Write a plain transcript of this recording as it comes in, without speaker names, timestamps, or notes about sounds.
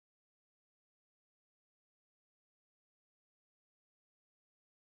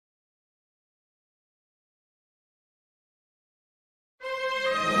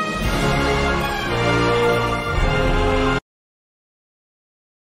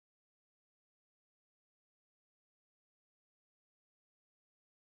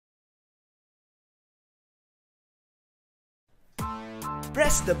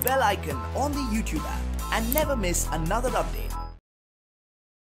Press the bell icon on the YouTube app and never miss another update.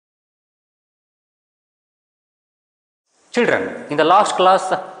 Children, in the last class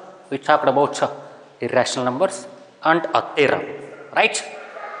we talked about irrational numbers and a theorem, right?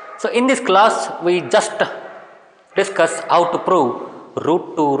 So in this class we just discuss how to prove root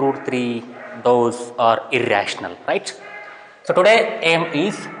 2, root 3, those are irrational, right? So today aim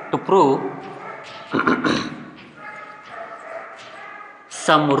is to prove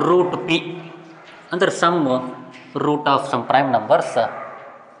some root p, under some root of some prime numbers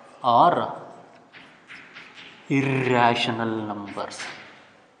are irrational numbers,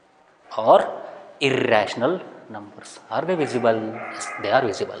 or irrational numbers. Are they visible? Yes, they are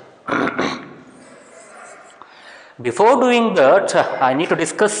visible. Before doing that, I need to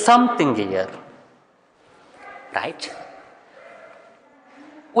discuss something here, right?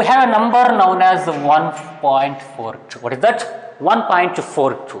 We have a number known as 1.42. What is that?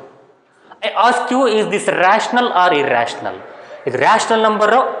 1.42. I ask you, is this rational or irrational? Is rational number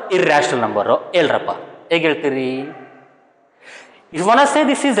or irrational number? Elrappa. If you want to say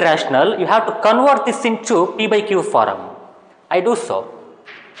this is rational, you have to convert this into p by q form. I do so.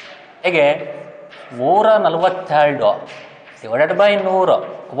 Again, 142 divided by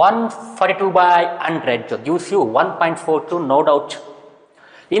 100, 142 by 100 gives you 1.42, no doubt.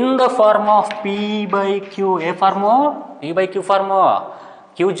 In the form of p by q, a form, p by q form,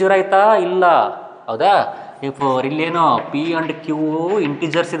 q 0 ಆಯ್ತಾ ಇಲ್ಲ ಹೌದಾ? ಇಲ್ಲೇನೋ p and q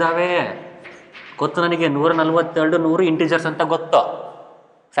integers ಇದಾವೆ ಗೊತ್ತು ನನಗೆ. 142 100 integers ಅಂತ ಗೊತ್ತು.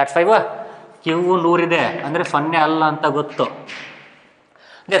 ಸ್ಯಾಟಿಸ್ಫೈವಾ? Q 100 ಇದೆ ಅಂದರೆ 0 ಅಲ್ಲ ಅಂತ ಗೊತ್ತು.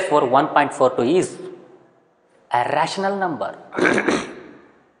 Therefore 1.42 is a rational number.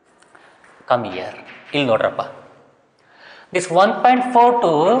 Come here. ಇಲ್ಲಿ ನೋಡ್ರಪ್ಪ. This 1.42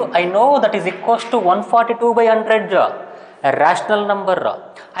 I know that is equals to 142 by 100. A rational number.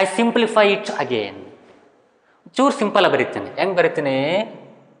 I simplify it again. ಚೂರು ಸಿಂಪಲ್ ಆಗಿ ಬರೀತೀನಿ. ಹೆಂಗೆ ಬರೀತೀನಿ?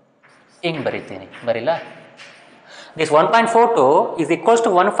 ಹಿಂಗೆ ಬರೀತೀನಿ. ಬರೀಲ್ಲ? This 1.42 is equals to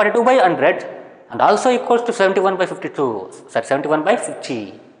 142 by 100 and also equals to 71 by 52. Sorry, 71 by 50.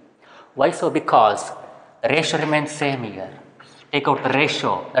 Why so? Because the ratio remains same here. Take out the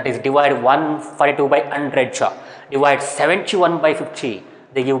ratio, that is divide 142 by 100, divide 71 by 50.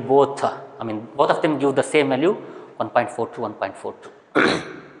 They give both, both of them give the same value, 1.42, 1.42.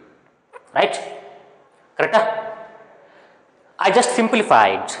 Right? Correct? I just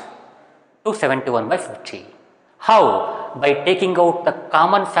simplified to 71 by 50. How? By taking out the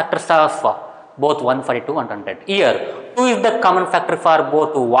common factors of both 142 and 100. Here, 2 is the common factor for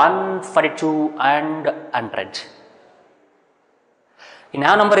both 142 and 100.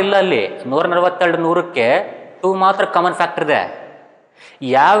 ಇನ್ಯಾವ number ಇಲ್ಲ ಅಲ್ಲಿ. 142 100ಕ್ಕೆ 2 ಮಾತ್ರ common factor ಇದೆ.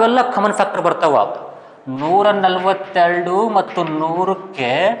 ಯಾವೆಲ್ಲ common factor ಬರ್ತಾವ? 142 ಮತ್ತು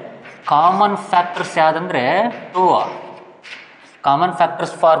 100ಕ್ಕೆ common factors ಯಾವುದಂದ್ರೆ 2. Common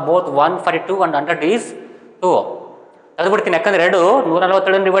factors for both 142 and 100 is 2. ತೆಗೆದುಬಿಡ್ತೀನಿ, ಯಾಕಂದ್ರೆ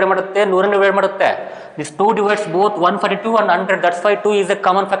 142 ಡಿವೈಡ್ ಮಾಡುತ್ತೆ, 100 ಡಿವೈಡ್ ಮಾಡುತ್ತೆ. This 2 divides both 142 and 100. That's why 2 is A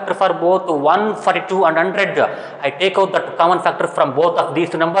common factor for both 142 and 100. I take out that common factor from both of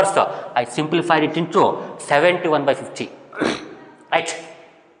these numbers. I simplified it into 71 by 50. Right?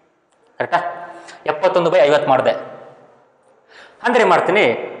 ಕರೆಕ್ಟಾ? 71 by 50 ಮಾಡಿದೆ. ಅಂದರೆ ಮಾಡ್ತೀನಿ,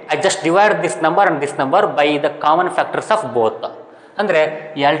 I just divide this number and this number by the common factors of both. ಅಂದರೆ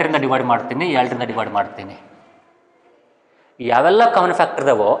 2ರಿಂದ divide ಮಾಡ್ತೀನಿ, 2ರಿಂದ divide ಮಾಡ್ತೀನಿ. ಯಾವೆಲ್ಲ common factor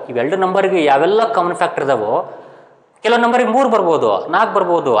ಇದಾವೋ, ಇವೆರಡು ನಂಬರ್ಗೆ ಯಾವೆಲ್ಲ ಕಾಮನ್ ಫ್ಯಾಕ್ಟರ್ ಇದಾವೋ, ಕೆಲವು ನಂಬರಿಗೆ 3 ಬರ್ಬೋದು, 4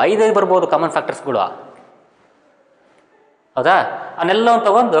 ಬರ್ಬೋದು, 5 ಬರ್ಬೋದು ಕಾಮನ್ ಫ್ಯಾಕ್ಟರ್ಸ್ಗಳು. ಹೌದಾ? ಅವನ್ನೆಲ್ಲ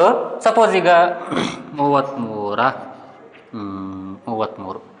ತಗೊಂಡು ಸಪೋಸ್ ಈಗ 33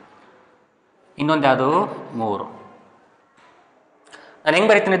 ಇನ್ನೊಂದು ಯಾವುದು 3. ನಾನು ಹೆಂಗೆ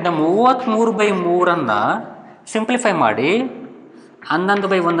ಬರೀತೀನಿ ಇದನ್ನ? 33 by 3 ಸಿಂಪ್ಲಿಫೈ ಮಾಡಿ 11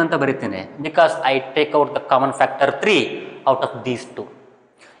 by 1 ಅಂತ ಬರೀತೀನಿ. Because I take out the common factor 3 out of these 2.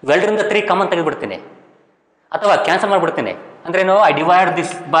 ಇವೆರಡರಿಂದ 3 common ತೆಗೆದುಬಿಡ್ತೀನಿ ಅಥವಾ ಕ್ಯಾನ್ಸಲ್ ಮಾಡಿಬಿಡ್ತೀನಿ. ಅಂದ್ರೇನು? I divide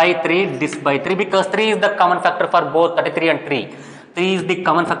this by 3, this by 3, because 3 is the common factor for both 33 and 3. 3 is the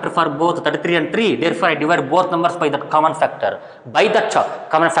common factor for both 33 and 3. Therefore, I divide both numbers by that common factor. By that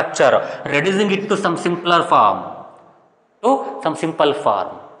common factor, reducing it to some simpler form.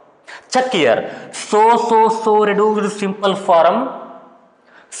 Check here. So reduced simple form.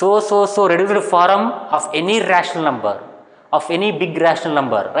 So reduced form of any rational number, of any big rational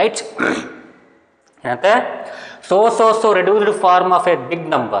number, right? So reduced form of a big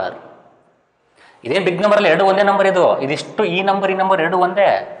number. ಇದೇನು big number ಅಲ್ಲ, 2 ಒಂದೇ number ಇದು. ಇದಿಷ್ಟು ಈ number 2 ಒಂದೇ.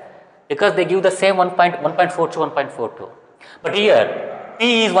 Because they give the same 1.42, 1.42. But here P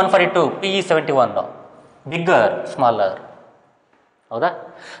is 142, P is 71. Bigger, smaller. ಹೌದಾ?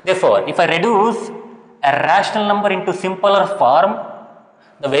 Therefore, if I reduce a rational number into simpler form,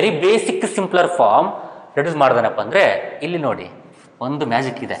 the very basic simpler form reduce ಮಾಡ್ದೇನಪ್ಪ ಅಂದರೆ ಇಲ್ಲಿ ನೋಡಿ ಒಂದು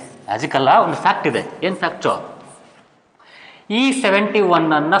magic ಇದೆ. Magic ಅಲ್ಲ, ಒಂದು fact ಇದೆ. ಏನು ಫ್ಯಾಕ್ಟು? ಈ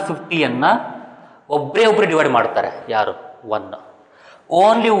 71 50 ಒಬ್ಬರೇ ಡಿವೈಡ್ ಮಾಡ್ತಾರೆ. ಯಾರು? 1.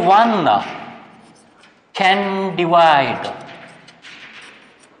 Only 1 can divide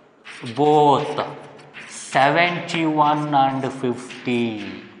both 71 and 50.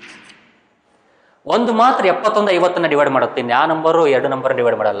 ಒಂದು ಮಾತ್ರ 71 50 ಡಿವೈಡ್ ಮಾಡುತ್ತೆ, ಇನ್ಯಾ ನಂಬರು 2 ನಂಬರ್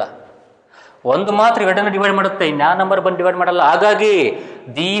ಡಿವೈಡ್ ಮಾಡಲ್ಲ. ಒಂದು ಮಾತ್ರ 2 ಡಿವೈಡ್ ಮಾಡುತ್ತೆ, ಇನ್ಯಾ ನಂಬರ್ ಬಂದು ಡಿವೈಡ್ ಮಾಡಲ್ಲ. ಹಾಗಾಗಿ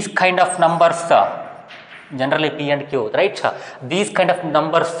these kind of numbers, generally P and Q, right? These kind of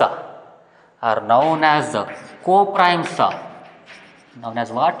numbers are known as co-primes. Known as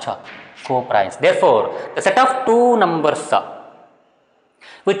what? Co-primes. Therefore, the set of two numbers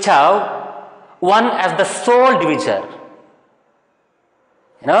which have one as the sole divisor,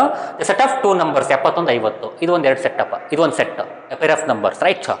 the set of two numbers 71 50, ಇದು ಒಂದು 2 set ಅಪ್ಪ, ಇದು ಒಂದು set, a pair of numbers,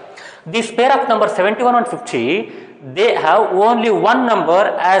 right? This pair of numbers 71 and 50, they have only one number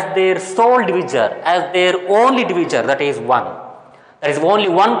as their sole divisor, as their only divisor, that is 1. That is, only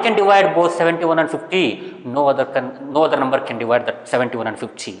one can divide both 71 and 50. No other number can divide that 71 and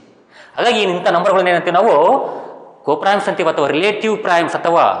 50. ಹಾಗಾಗಿ ಇಂಥ ನಂಬರ್ಗಳನ್ನ ಏನಂತೀವಿ ನಾವು? ಕೋಪ್ರೈಮ್ಸ್ ಅಂತೀವಿ, ಅಥವಾ relative primes,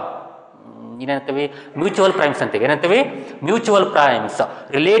 ಅಥವಾ ಏನಂತೀವಿ? Mutual primes ಅಂತೀವಿ. ಏನಂತೀವಿ? ಮ್ಯೂಚುವಲ್ ಪ್ರೈಮ್ಸ್,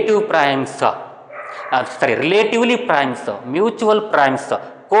 ರಿಲೇಟಿವ್ ಪ್ರೈಮ್ಸ್, ಸಾರಿ ರಿಲೇಟಿವ್ಲಿ ಪ್ರೈಮ್ಸ್, ಮ್ಯೂಚುವಲ್ ಪ್ರೈಮ್ಸ್,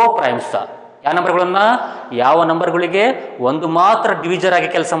 ಕೋ ಪ್ರೈಮ್ಸ್. ಯಾವ ನಂಬರ್ಗಳನ್ನ? ಯಾವ ನಂಬರ್ಗಳಿಗೆ ಒಂದು ಮಾತ್ರ ಡಿವಿಜರ್ ಆಗಿ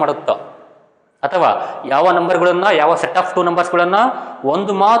ಕೆಲಸ ಮಾಡುತ್ತೋ, ಅಥವಾ ಯಾವ ನಂಬರ್ಗಳನ್ನು, ಯಾವ ಸೆಟ್ ಆಫ್ ಟೂ ನಂಬರ್ಸ್ಗಳನ್ನು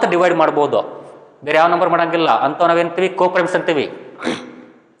ಒಂದು ಮಾತ್ರ ಡಿವೈಡ್ ಮಾಡ್ಬೋದು, ಬೇರೆ ಯಾವ ನಂಬರ್ ಮಾಡೋಂಗಿಲ್ಲ, ಅಂಥವ್ ನಾವೇಂತೀವಿ? ಕೋಪ್ರೈಮ್ಸ್ ಅಂತೀವಿ.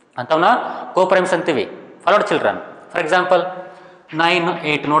 ಅಂಥವನ್ನ ಕೋಪ್ರೈಮ್ಸ್ ಅಂತೀವಿ. ಫಾಲೋಡ್ ಚಿಲ್ಡ್ರನ್, ಫಾರ್ ಎಕ್ಸಾಂಪಲ್ 9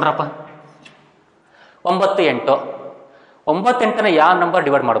 8 ನೋಡ್ರಪ್ಪ, 9 8. 9 8 ಯಾವ ನಂಬರ್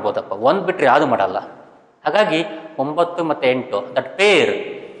ಡಿವೈಡ್ ಮಾಡ್ಬೋದಪ್ಪ? 1 ಬಿಟ್ಟರೆ ಯಾವುದು ಮಾಡಲ್ಲ. ಹಾಗಾಗಿ 9 ಮತ್ತು 8, that peer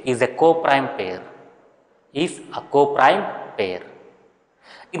is A ಕೋಪ್ರೈಮ್ peer, is a ಕೋಪ್ರೈಮ್ peer.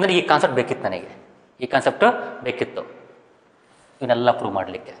 ಇದು ನನಗೆ ಈ ಕಾನ್ಸೆಪ್ಟ್ ಬೇಕಿತ್ತು, ಈ ಕಾನ್ಸೆಪ್ಟ್ ಬೇಕಿತ್ತು ಇವನ್ನೆಲ್ಲ ಪ್ರೂವ್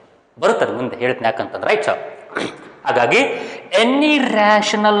ಮಾಡಲಿಕ್ಕೆ. ಬರುತ್ತದೆ ಮುಂದೆ, ಹೇಳ್ತೀನಿ ಯಾಕಂತಂದ್ರೆ, ರೈಟ್? ಹಾಗಾಗಿ ಎನಿ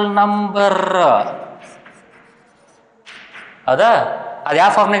ರ್ಯಾಷನಲ್ ನಂಬರ್, ಹೌದಾ, ಅದು ಯಾವ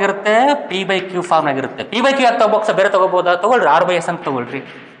ಫಾರ್ಮ್ನಾಗ ಇರುತ್ತೆ? P/Q ಫಾರ್ಮ್ನಾಗ ಇರುತ್ತೆ. P/Q ಯಾಕೆ ತಗೋಬೋಕ್ಸ ಬೇರೆ ತಗೋಬೋದಾ? ತಗೊಳ್ರಿ, R/S ಅಂತ ತಗೊಳ್ರಿ.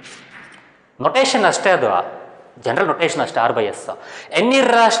 ನೊಟೇಷನ್ ಅಷ್ಟೇ, ಅದು ಜನರಲ್ ನೊಟೇಷನ್ ಅಷ್ಟೇ, R/S. Any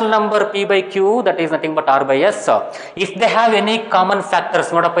rational number P/Q, that is nothing but R/S. If they have any common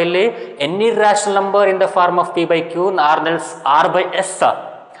factors, ನೋಡಪ್ಪ ಇಲ್ಲಿ, any rational number in the form of P/Q R/S.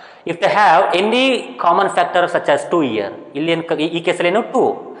 If they have any common factor such as 2 year, ಇಲ್ಲಿ ಏನು, ಈ ಕೇಸಲ್ಲಿ ಏನು 2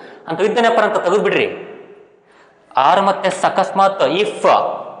 ಅಂತ ಇದ್ದೇನಪ್ಪ ಅಂತ ತೆಗೆದುಬಿಡ್ರಿ. R ಮತ್ತು S ಅಕಸ್ಮಾತ್ if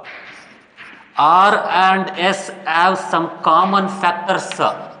R and S have some common factors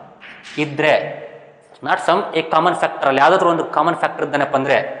ಇದ್ರೆ, not some A common factor, ಅಲ್ಲಿ ಯಾವುದಾದ್ರೂ ಒಂದು ಕಾಮನ್ ಫ್ಯಾಕ್ಟರ್ ಇದ್ದಾನಪ್ಪ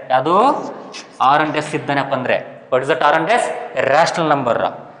ಅಂದರೆ, ಯಾವುದು? R and S ಇದ್ದಾನಪ್ಪ ಅಂದರೆ, what is that R and S? Rational number.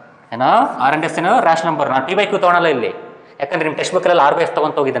 ಏನೋ R and S ಏನೋ ರ್ಯಾಷನಲ್ ನಂಬರ್. ನಾನು P/Q ತೊಗೊಳಲ್ಲ ಇಲ್ಲಿ, ಯಾಕಂದ್ರೆ ನಿಮ್ಮ ಟೆಕ್ಸ್ಟ್ ಬುಕ್ಕಲ್ಲಿ R/S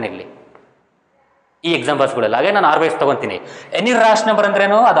ತೊಗೊಂತ ಹೋಗಿದ್ದಾನೆ ಇಲ್ಲಿ ಈ ಎಕ್ಸಾಂಪಲ್ಸ್ಗಳೆಲ್ಲ. ಹಾಗೆ ನಾನು R/S ತೊಗೊತೀನಿ. ಎನಿ ರ್ಯಾಷನಲ್ ನಂಬರ್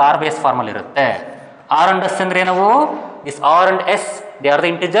ಅಂದ್ರೇನು? ಅದು R/S ಫಾರ್ಮಲ್ಲಿ ಇರುತ್ತೆ. R and S ಅಂದ್ರೆ ಏನವು? This R and S, they are the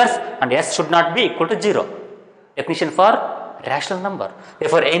integers and S should not be equal to 0. Definition for rational number.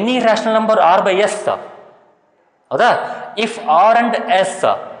 For any rational number R/S, ಹೌದಾ? If R and S,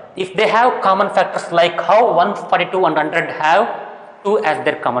 if they have common factors like how 142 and 100 have 2 as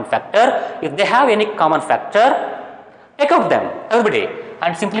their common factor, if they have any common factor, take out them, everybody,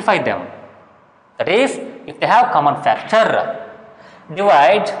 and simplify them. That is, if they have common factor,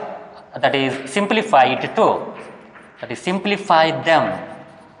 divide, that is, simplify it to, that is, simplify them,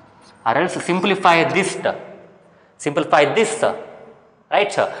 or else simplify this,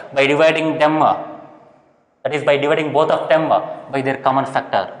 right? By dividing them, that is, by dividing both of them by their common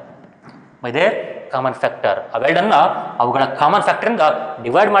factor, ಅವೆರಡನ್ನ ಅವುಗಳ common ಫ್ಯಾಕ್ಟರಿಂದ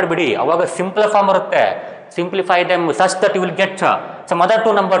divide ಮಾಡಿಬಿಡಿ. ಅವಾಗ simple form ಬರುತ್ತೆ. Simplify them such that you will get some other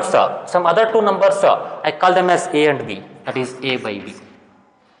two numbers, I call them as A and B, that is A by B.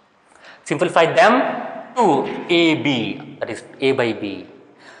 Simplify them to AB, that is A by B.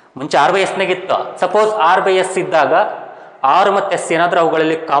 ಮುಂಚೆ R/S ನಾಗಿತ್ತು. Suppose R/S ಇದ್ದಾಗ R ಮತ್ತು S ಏನಾದರೂ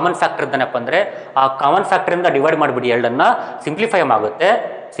ಅವುಗಳಲ್ಲಿ common factor ಇದ್ದಾನಪ್ಪ ಅಂದರೆ, ಆ common ಫ್ಯಾಕ್ಟರಿಂದ divide ಮಾಡಿಬಿಡಿ, ಎರಡನ್ನ simplify ಆಗುತ್ತೆ,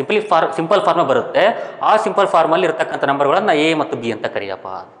 ಸಿಂಪಲ್ ಫಾರ್ಮ್ ಬರುತ್ತೆ. ಆ ಸಿಂಪಲ್ ಫಾರ್ಮಲ್ಲಿ ಇರತಕ್ಕಂಥ ನಂಬರ್ಗಳನ್ನು A ಮತ್ತು B ಅಂತ ಕರೆಯಪ್ಪ.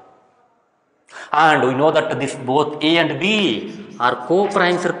 And we know that this both A and B R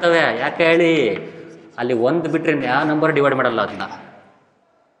ಕೋ-ಪ್ರೈಮ್ಸ್ ಇರ್ತವೆ. ಯಾಕೆ ಹೇಳಿ? ಅಲ್ಲಿ ಒಂದು ಬಿಟ್ಟರೆ ಯಾವ ನಂಬರ್ ಡಿವೈಡ್ ಮಾಡಲ್ಲ ಅದನ್ನ.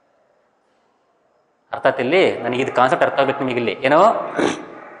 ಅರ್ಥ ಆಯ್ತಿಲ್ಲಿ? ನನಗೆ ಇದು ಕಾನ್ಸೆಪ್ಟ್ ಅರ್ಥ ಆಗ್ಬೇಕು ನಿಮಗಿಲ್ಲಿ. ಏನೋ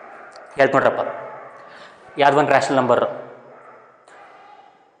ಹೇಳ್ತು ನೋಡ್ರಪ್ಪ, ಯಾವ್ದು ಒಂದು ರ್ಯಾಷನಲ್ ನಂಬರ್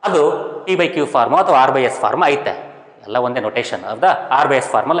ಅದು ಪಿ ಬೈ ಕ್ಯೂ ಫಾರ್ಮ್ ಅಥವಾ ಆರ್ ಬೈ ಎಸ್ ಫಾರ್ಮ್ ಐತೆ, ಎಲ್ಲ ಒಂದೇ ನೊಟೇಷನ್ ಹೌದಾ, ಆರ್ ಬೈ ಎಸ್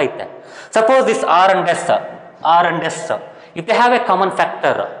ಫಾರ್ಮಲ್ಲಿ ಐತೆ. Suppose this are and S if they have A common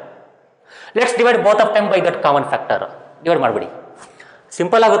factor, let's divide both of time by that common factor. Divide ಮಾಡಿಬಿಡಿ,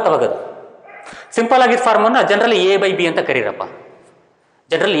 simple ಆಗುತ್ತೆ ಅವಾಗ. ಅದು ಸಿಂಪಲ್ ಆಗಿದ್ದ ಫಾರ್ಮನ್ನು ಜನರಲಿ ಎ ಬೈ ಬಿ ಅಂತ Kareerappa,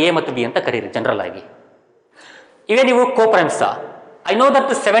 general A ಮತ್ತು B ಅಂತ ಕರೀರಿ ಜನರಲ್ ಆಗಿ. ಇವೇ ನೀವು ಕೋಪ್ರೈಮ್ಸ್, I know that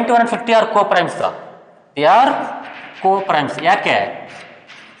 71 and 50 R ಕೋಪ್ರೈಮ್ಸ್, they are ಕೋಪ್ರೈಮ್ಸ್. ಯಾಕೆ?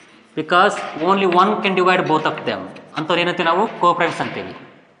 Because only one can divide both of them. ಅಂಥವ್ರು ಏನಂತೀವಿ ನಾವು? ಕೋಪ್ರೈಮ್ಸ್ ಅಂತೀವಿ.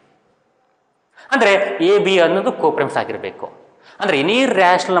 ಅಂದರೆ ಎ ಬಿ ಅನ್ನೋದು ಕೋಪ್ರೈಮ್ಸ್ ಆಗಿರಬೇಕು. ಅಂದರೆ ಎನಿ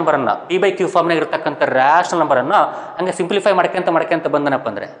ರ್ಯಾಷನಲ್ ನಂಬರನ್ನು ಪಿ ಬೈ ಕ್ಯೂ ಫಾರ್ಮ್ನಾಗ ಇರತಕ್ಕಂಥ ರ್ಯಾಷನಲ್ ನಂಬರನ್ನು ಹಂಗೆ ಸಿಂಪ್ಲಿಫೈ ಮಾಡ್ಕೊಂತ ಬಂದನಪ್ಪ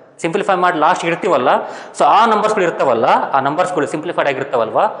ಅಂದರೆ, ಸಿಂಪ್ಲಿಫೈ ಮಾಡಿ ಲಾಸ್ಟ್ ಇರ್ತೀವಲ್ಲ, ಸೊ ಆ ನಂಬರ್ಸ್ಗಳು ಇರ್ತಾವಲ್ಲ, ಆ ನಂಬರ್ಸ್ಗಳು ಸಿಂಪ್ಲಿಫೈಡ್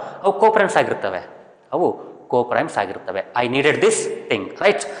ಆಗಿರ್ತಾವಲ್ವ, ಅವು ಕೋಪ್ರೈಮ್ಸ್ ಆಗಿರ್ತವೆ, ಅವು ಕೋಪ್ರೈಮ್ಸ್ ಆಗಿರ್ತವೆ. I needed this thing,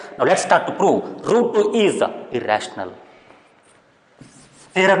 right? Now let's start to prove root 2 is irrational.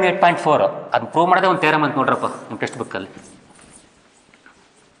 Theorem 8.4 ಅದನ್ನ ಪ್ರೂವ್ ಮಾಡೋದೇ ಒಂದು ಥಿಯರಮ್ ಅಂತ ನೋಡ್ರಪ್ಪ ನಿಮ್ಮ ಟೆಕ್ಸ್ಟ್ ಬುಕ್ಕಲ್ಲಿ.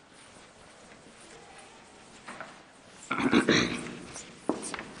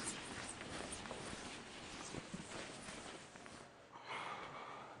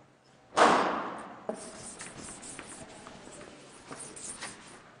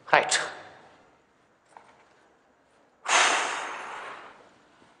 ರೈಟ್,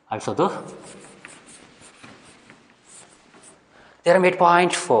 ಅಳಿಸೋದು ಥಿಯರಮ್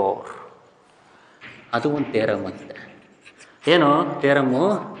 8.4 ಅದು ಒಂದು ಥಿಯರಮ್ ಅಂತೆ. ಏನು ಥಿಯರಮ್ಮು?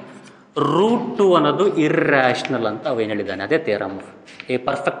 ರೂಟ್ 2 ಅನ್ನೋದು ಇರ್ರ್ಯಾಷನಲ್ ಅಂತ ಅವೇನು ಹೇಳಿದ್ದಾನೆ, ಅದೇ theorem. A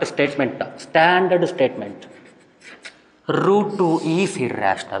perfect statement, standard statement, root 2 is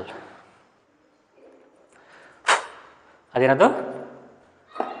irrational. ಅದೇನದು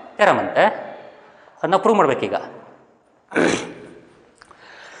ಥಿಯರಮ್ ಅಂತೆ, ಅದನ್ನ ಪ್ರೂವ್ ಮಾಡಬೇಕೀಗ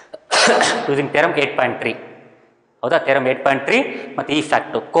ಯೂಸಿಂಗ್ ಥಿಯರಮ್ 8.3. ಹೌದಾ? ಥಿಯರಮ್ 8.3 ಮತ್ತು ಈ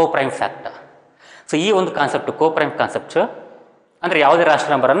ಫ್ಯಾಕ್ಟು ಕೋಪ್ರೈಮ್ ಫ್ಯಾಕ್ಟ್. ಸೊ ಈ ಒಂದು ಕಾನ್ಸೆಪ್ಟು ಕೋಪ್ರೈಮ್ ಕಾನ್ಸೆಪ್ಟ್ ಅಂದರೆ ಯಾವುದೇ ರಾಷ್ಟ್ರ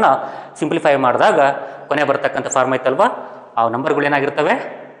ನಂಬರನ್ನು ಸಿಂಪ್ಲಿಫೈ ಮಾಡಿದಾಗ ಕೊನೆ ಬರ್ತಕ್ಕಂಥ ಫಾರ್ಮ್ ಐತಲ್ವ, ಆ ನಂಬರ್ಗಳು ಏನಾಗಿರ್ತವೆ?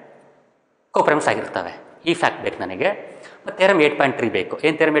 ಕೋಪ್ರೈಮ್ಸ್ ಆಗಿರ್ತವೆ. ಈ ಫ್ಯಾಕ್ಟ್ ಬೇಕು ನನಗೆ. ಮತ್ತು ಥಿಯರಮ್ 8.3 ಬೇಕು.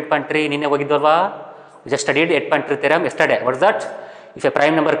 ಏನು ಥಿಯರಮ್ 8.3 ನಿನ್ನೆ ಹೋಗಿದ್ವಲ್ವಾ? Just studied 8.3 theorem yesterday. What is that? If a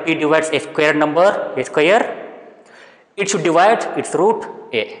prime number p divides a square number, a square, it should divide its root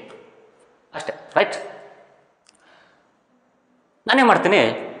a. ಅಷ್ಟೇ, ರೈಟ್? ನಾನೇ ಮಾಡ್ತೀನಿ.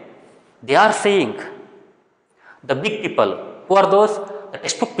 They are saying, the big people, who are those? The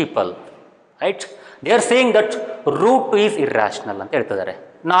text book people, right? They are saying that root 2 is irrational ಅಂತ ಹೇಳ್ತಿದ್ದಾರೆ.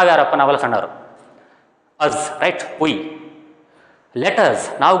 ನಾವ್ಯಾರಪ್ಪ? ನಾವೆಲ್ಲ ಸಣ್ಣವರು. Us, right? ಉಯ್, letters,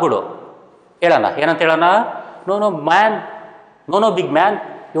 ನಾವುಗಳು ಹೇಳೋಣ. ಏನಂತ ಹೇಳೋಣ? No man, no big man,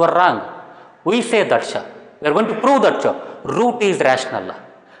 you are wrong. We say that we are going to prove that root is rational.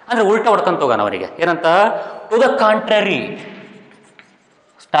 ಅಂದರೆ ಉಲ್ಟಾ ಹೊಡ್ಕೊಂತ ಹೋಗೋಣ ಅವನಿಗೆ. ಏನಂತ? ಟು ದ ಕಾಂಟ್ರರಿ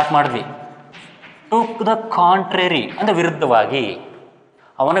ಸ್ಟಾರ್ಟ್ ಮಾಡಿದ್ವಿ. ಟು ದ ಕಾಂಟ್ರರಿ ಅಂದರೆ ವಿರುದ್ಧವಾಗಿ,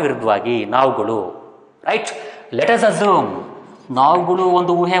 ಅವನ ವಿರುದ್ಧವಾಗಿ ನಾವುಗಳು, ರೈಟ್? ಲೆಟ್ ಅಸ್ ಅಸ್ಯೂಮ್, ನಾವುಗಳು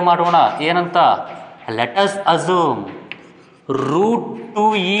ಒಂದು ಊಹೆ ಮಾಡೋಣ. ಏನಂತ? Let us assume root 2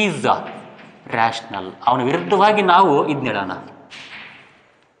 is rational. ಅವನ ವಿರುದ್ಧವಾಗಿ ನಾವು ಇದನ್ನ ಹೇಳೋಣ,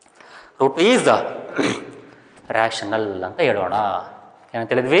 ರೂಟ್ 2 ಈಸ್ ರ್ಯಾಷನಲ್ ಅಂತ ಹೇಳೋಣ. ಏನಂತ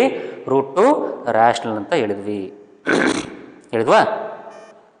ಹೇಳಿದ್ವಿ? ರೂಟ್ 2 ರ್ಯಾಷನಲ್ ಅಂತ ಹೇಳಿದ್ವಿ. ಹೇಳಿದ್ವಾ?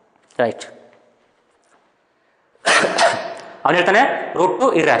 ರೈಟ್. ಅವನು ಹೇಳ್ತಾನೆ ರೂಟ್ 2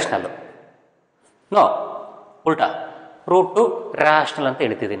 ಇರ್ರ್ಯಾಷನಲ್. ನೋ, ಉಲ್ಟಾ, ರೂಟ್ 2 ರ್ಯಾಷನಲ್ ಅಂತ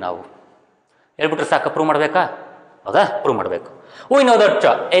ಹೇಳ್ತಿದ್ವಿ ನಾವು. ಹೇಳ್ಬಿಟ್ರೆ ಸಾಕ? ಪ್ರೂವ್ ಮಾಡಬೇಕಾ? ಹೌದಾ? ಪ್ರೂವ್ ಮಾಡಬೇಕು. We know that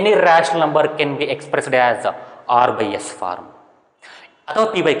any rational number can be expressed as r by s form ಅಥವಾ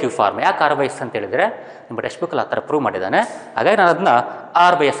p by q ಫಾರ್ಮ್. ಯಾಕೆ r by s ಅಂತ ಹೇಳಿದರೆ ನಿಮ್ಮ ಟೆಕ್ಸ್ಟ್ ಬುಕ್ಕಲ್ಲಿ ಆ ಥರ ಪ್ರೂವ್ ಮಾಡಿದ್ದಾನೆ. ಹಾಗಾಗಿ ನಾನು ಅದನ್ನ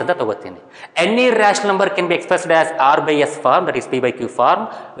r by s ಅಂತ ತಗೋತೀನಿ. Any rational number can be expressed as r by s form, that is p by q form,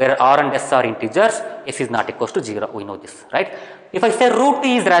 wear r and s are integers, s is not equals to 0. We know this, right? If I say root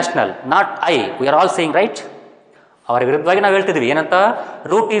 2 is rational, not I, we are all saying, right? ಅವರ ವಿರುದ್ಧವಾಗಿ ನಾವು ಹೇಳ್ತಿದ್ವಿ. ಏನಂತ?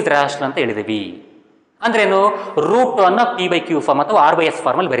 Root is rational ಅಂತ ಹೇಳಿದ್ವಿ. ಅಂದ್ರೇನು? Root 2 ಅನ್ನು p by q form ಅಥವಾ r by s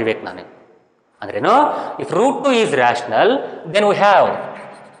ಫಾರ್ಮಲ್ಲಿ ಬರಿಬೇಕು ನಾನು. ಅಂದ್ರೇನು? If root 2 is rational, then we have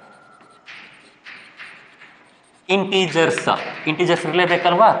integers. Integers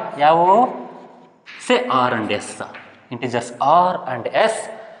ಇರಲೇಬೇಕಲ್ವಾ? ಯಾವುವು? ಸೇ R and S. Integers R and S,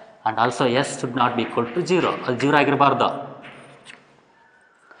 and also S should not be equal to 0. ಅದು 0 ಆಗಿರಬಾರ್ದು.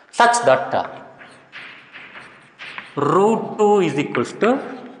 Such that root 2 is equals to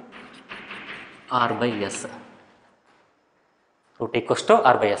R by S. Root equals to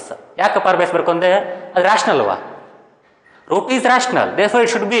R by S. ಯಾಕಪ್ಪ R by S ಬರ್ಕೊಂಡೆ? ಅದು rational ಅಲ್ವಾ? Root is rational, therefore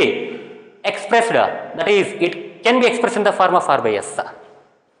it should be expressed, that is it can be express in the form of R by S.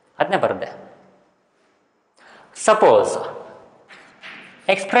 ಅದನ್ನೇ ಬರುತ್ತೆ. Suppose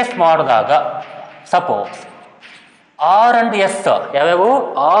express ಮಾಡಿದಾಗ suppose R and S ಯಾವ್ಯಾವು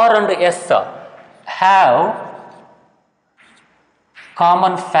R and S have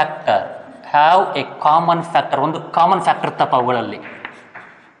common factor ಒಂದು common factor ತಪ್ಪ ಅವುಗಳಲ್ಲಿ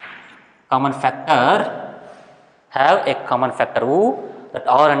common factor have A common factor that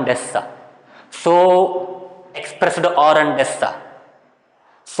are and S so expressed R and S.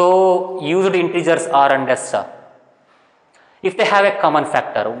 So used integers R and S. If they have a common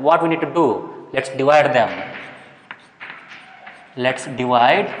factor, what we need to do? Let's divide them. Let's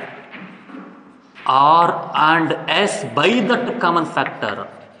divide R and S by that common factor.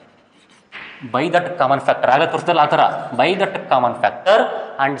 By that common factor. Aga ತೋರಿಸಿದಲ್ಲ ಆ ಥರ by that common factor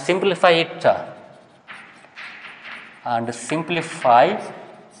and simplify it. And simplify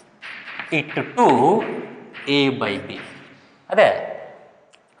it to A by B. ಅದೇ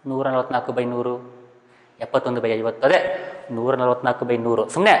 144/100 71/50 ಅದೇ 144/100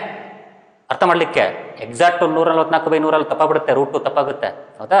 ಸುಮ್ಮನೆ ಅರ್ಥ ಮಾಡಲಿಕ್ಕೆ exact 144/100 ಅಲ್ಲಿ ತಪ್ಪಾಗ್ಬಿಡುತ್ತೆ route ತಪ್ಪಾಗುತ್ತೆ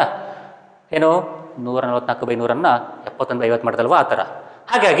ಹೌದಾ ಏನು 144/100 71/50 ಮಾಡ್ದಲ್ವಾ ಆ ಥರ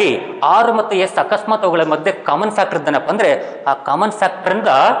ಹಾಗಾಗಿ ಆರ್ ಮತ್ತು ಎಸ್ ಅಕಸ್ಮಾತ್ ಅವುಗಳ ಮಧ್ಯೆ ಕಾಮನ್ ಫ್ಯಾಕ್ಟರ್ ಇದ್ದಾನಪ್ಪ ಅಂದರೆ ಆ ಕಾಮನ್ ಫ್ಯಾಕ್ಟ್ರಿಂದ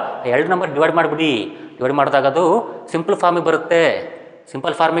ಎರಡು ನಂಬರ್ ಡಿವೈಡ್ ಮಾಡಿಬಿಡಿ ಡಿವೈಡ್ ಮಾಡಿದಾಗ ಅದು ಸಿಂಪಲ್ ಫಾರ್ಮಿಗೆ ಬರುತ್ತೆ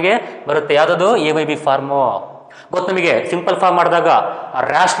ಸಿಂಪಲ್ ಫಾರ್ಮಿಗೆ ಬರುತ್ತೆ ಯಾವುದದು ಎ ಬೈ ಬಿ ಫಾರ್ಮು ಗೊತ್ತು ನಮಗೆ ಸಿಂಪಲ್ ಫಾರ್ಮ್ ಮಾಡಿದಾಗ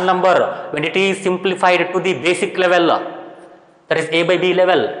rational number when it is simplified to the basic level that is A by B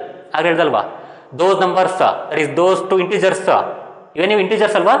level ಆಗ ಹೇಳ್ದಲ್ವಾ ದೋಸ್ numbers that is those two integers ಇವೇ ನೀವು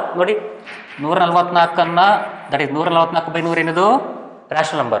ಇಂಟಿಜರ್ಸ್ ಅಲ್ವಾ ನೋಡಿ 144 ದಟ್ ಈಸ್ 144/100 ಏನದು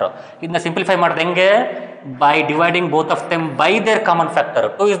rational number ಇದನ್ನ ಸಿಂಪ್ಲಿಫೈ ಮಾಡಿದೆ ಹೆಂಗೆ by dividing both of them by their common factor.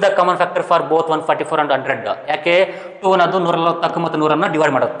 2 is the common factor for both 144 and 100. ಯಾಕೆ 2 ಅನ್ನೋದು 144 ಮತ್ತು 100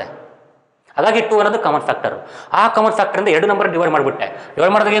 ಡಿವೈಡ್ ಮಾಡುತ್ತೆ ಹಾಗಾಗಿ 2 ಅನ್ನೋದು ಕಾಮನ್ ಫ್ಯಾಕ್ಟರ್ ಆ ಕಾಮನ್ ಫ್ಯಾಕ್ಟರ್ ಇಂದ ಎರಡು ನಂಬರ್ ಡಿವೈಡ್ ಮಾಡಿಬಿಟ್ಟೆ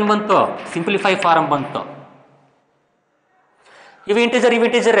ಡಿವೈಡ್ ಮಾಡಿದಾಗ ಏನು ಬಂತು ಸಿಂಪ್ಲಿಫೈ ಫಾರ್ಮ್ ಬಂತು ಇವು ಇಂಟಿಜರ್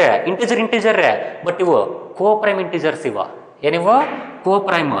ಬಟ್ ಇವು ಕೋಪ್ರೈಮ್ ಇಂಟಿಜರ್ಸ್ ಇವ ಏನಿವು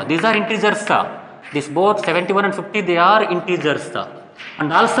ಕೋಪ್ರೈಮ್ these are integers this both 71 and 50 they are integers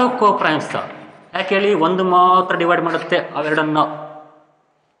and also ಕೋಪ್ರೈಮ್ಸ್ ಯಾಕೆ ಹೇಳಿ ಒಂದು ಮಾತ್ರ ಡಿವೈಡ್ ಮಾಡುತ್ತೆ ಅವೆರಡನ್ನು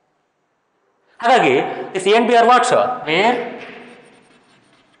ಹಾಗಾಗಿ this A and B R what's wear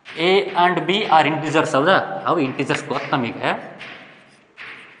A and B R integers ಹೌದಾ ಅವು ಇಂಟಿಜರ್ಸ್ ಗೊತ್ತು ನಮಗೆ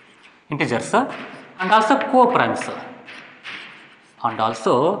integers and also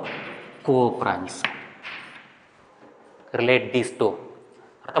ಕೋಪ್ರೈಮ್ಸ್ relate these two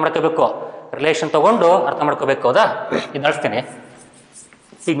ಅರ್ಥ ಮಾಡ್ಕೋಬೇಕು ರಿಲೇಷನ್ ತಗೊಂಡು ಅರ್ಥ ಮಾಡ್ಕೋಬೇಕು ಹೌದಾ ಇದು ನಡೆಸ್ತೀನಿ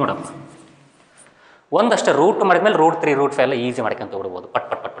ಈಗ ನೋಡಮ್ಮ ಒಂದಷ್ಟೇ ರೂಟ್ ಮಾಡಿದ್ಮೇಲೆ ರೂಟ್ 3 ರೂಟ್ 5 ಎಲ್ಲ ಈಸಿ ಮಾಡ್ಕೊಂತ ಬಿಡ್ಬೋದು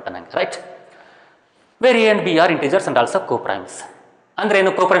ಪಟ್ ಅನ್ನಂಗೆ right wear A and B R integers and also ಕೋಪ್ರೈಮ್ಸ್ ಅಂದ್ರೆ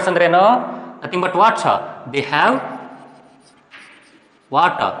ಏನು ಕೋಪ್ರೈಮ್ಸ್ ಅಂದ್ರೆ ಏನು nothing but what they have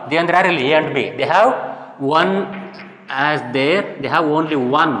what they ಅಂದ್ರೆ ಯಾರಲ್ಲಿ A and B they have one as there they have only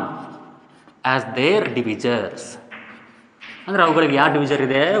one as there ಡಿವಿಜರ್ಸ್ ಅಂದ್ರೆ ಅವುಗಳಿಗೆ ಯಾವ ಡಿವಿಜರ್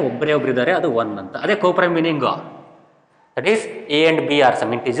ಇದೆ ಒಬ್ಬರೇ ಇದ್ದಾರೆ ಅದು ಒನ್ ಅಂತ ಅದೇ ಕೋಪ್ರೈಮ್ meaning that is A and B R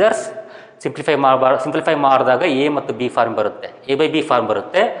some integers simplify ಮಾಡಿದಾಗ ಎ ಮತ್ತು ಬಿ ಫಾರ್ಮ್ ಬರುತ್ತೆ ಎ ಬೈ ಬಿ ಫಾರ್ಮ್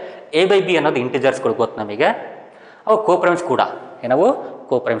ಬರುತ್ತೆ ಎ ಬೈ ಬಿ ಅನ್ನೋದು ಇಂಟಿಜರ್ಸ್ಗಳು ಗೊತ್ತು ನಮಗೆ ಅವು ಕೋಪ್ರೈಮ್ಸ್ ಕೂಡ ಏನವು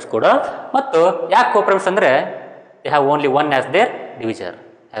ಕೋಪ್ರೈಮ್ಸ್ ಕೂಡ ಮತ್ತು ಯಾಕೆ ಕೋಪ್ರೈಮ್ಸ್ ಅಂದರೆ they have only one as there ಡಿವಿಜರ್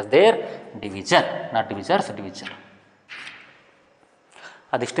not ಡಿವಿಜರ್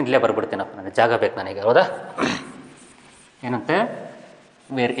ಅದಿಷ್ಟು ಇಲ್ಲೇ ಬರ್ಬಿಡ್ತೀನಪ್ಪ ನನಗೆ ಜಾಗ ಬೇಕು ನನಗೆ ಹೌದಾ ಏನಂತೆ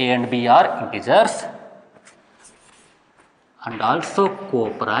wear A and B R integers and also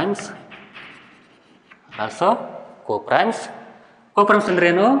ಕೋಪ್ರೈಮ್ಸ್ ಕೋಪ್ರೈಮ್ಸ್ ಅಂದ್ರೆ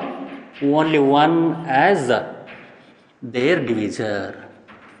ಏನು only one as there ಡಿವಿಜರ್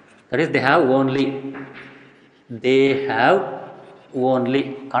that is they have only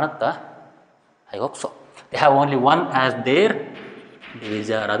ಕಾಣುತ್ತಾ I hope so they have only one as there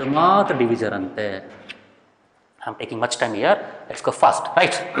ಡಿವಿಜರ್ ಅದು ಮಾತ್ರ ಡಿವಿಜರ್ ಅಂತೆ I am taking much time here let's go fast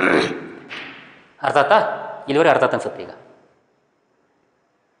right ಅರ್ಥ ಆಯ್ತಾ ಇಲ್ಲಿವರೆಗೆ ಅರ್ಥ ಆಯ್ತು ಅನ್ಸುತ್ತೆ ಈಗ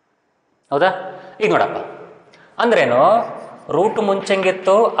ಹೌದಾ ಈಗ ನೋಡಪ್ಪ ಅಂದ್ರೇನು root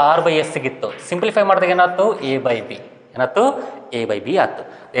ಮುಂಚೆಂಗಿತ್ತು R by S ಗಿತ್ತು simplify ಮಾಡಿದಾಗ ಏನಾಯ್ತು ಎ ಬೈ ಬಿ ಆಯ್ತು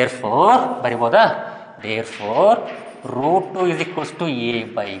there four ಬರಿಬೋದಾ there four root 2 is equals to A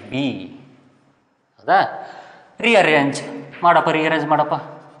by B ಹೌದಾ ರಿಅರೇಂಜ್ ಮಾಡಪ್ಪ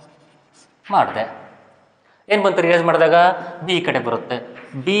ಮಾಡಿದೆ ಏನು ಬಂತು ರಿಅರೇಂಜ್ ಮಾಡಿದಾಗ ಬಿ ಈ ಕಡೆ ಬರುತ್ತೆ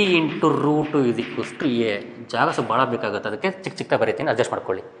B into root 2 is equals to A ಜಾಗ ಸ್ವಲ್ಪ ಭಾಳ ಬೇಕಾಗುತ್ತೆ ಅದಕ್ಕೆ ಚಿಕ್ಕ ಬರೀತೀನಿ ಅಡ್ಜಸ್ಟ್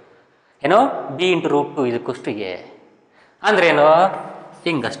ಮಾಡ್ಕೊಳ್ಳಿ ಏನೋ B into root 2 is equals to A ಅಂದ್ರೇನು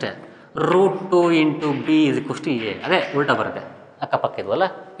ಹಿಂಗಷ್ಟೇ root 2 into B is equals to A ಅದೇ ಉಲ್ಟಾ ಬರುತ್ತೆ ಅಕ್ಕಪಕ್ಕ ಇದ್ವಲ್ಲ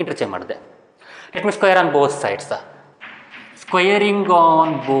ಇಂಟರ್ಚೇಂಜ್ ಮಾಡಿದೆ let me square on both sides ಸ್ಕ್ವಯರಿಂಗ್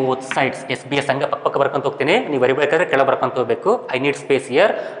on both sides. S B S ಹಂಗೆ ಪಕ್ಕ ಬರ್ಕೊಂತ ಹೋಗ್ತೀನಿ, ನೀವು ಬರಿಬೇಕಾದ್ರೆ ಕೆಳಗೆ ಬರ್ಕೊಂತ ಹೋಗ್ಬೇಕು. I need space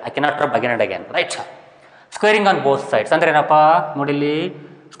year, I cannot rub again and again, right. Squaring on both sides ಅಂದ್ರೆ ಏನಪ್ಪ ನೋಡಿಲ್ಲಿ,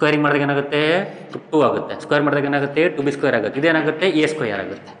 ಸ್ಕ್ವೇರಿಂಗ್ ಮಾಡಿದಾಗ ಏನಾಗುತ್ತೆ 2 ಆಗುತ್ತೆ, ಸ್ಕ್ವೇರ್ ಮಾಡಿದಾಗ ಏನಾಗುತ್ತೆ 2b ಸ್ಕ್ವೇರ್ ಆಗುತ್ತೆ, ಇದೇನಾಗುತ್ತೆ a ಸ್ಕ್ವೇರ್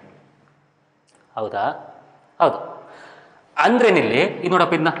ಆಗುತ್ತೆ. ಹೌದಾ? ಹೌದು. ಅಂದ್ರೇನಿಲ್ಲಿ ಇದು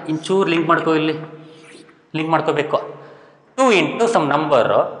ನೋಡಪ್ಪ, ಇದನ್ನ ಇಂಚೂರು ಲಿಂಕ್ ಮಾಡ್ಕೋ, ಇಲ್ಲಿ ಲಿಂಕ್ ಮಾಡ್ಕೋಬೇಕು. 2 into sum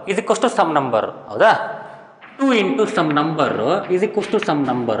number is equals to some number. ಹೌದಾ? 2 into sum number is equals to some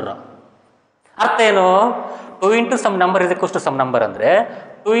number. ಅರ್ಥ ಏನು? 2 into sum number is equals to some number ಅಂದರೆ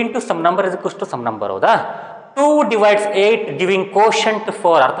 2 into sum number is equals to some number. ಹೌದಾ? 2 divides 8 giving quotient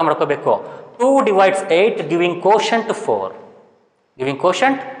 4. ಅರ್ಥ ಮಾಡ್ಕೋಬೇಕು. 2 divides 8 giving quotient 4. Giving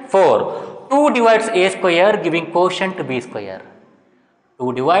quotient 4. 2 divides a square giving quotient b square.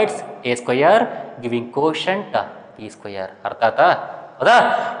 2 divides a square giving quotient b square. ಅರ್ಥ ಆಯ್ತಾ? ಹೌದಾ?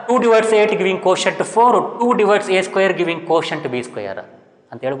 2 divides 8 giving quotient 4. 2 divides a square giving quotient b square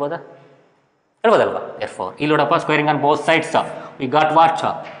ಅಂತ ಹೇಳ್ಬೋದಾ? ಹೇಳ್ಬೋದಲ್ವಾ? therefore ಇಲ್ಲಿ ನೋಡಪ್ಪ, squaring on both sides we got what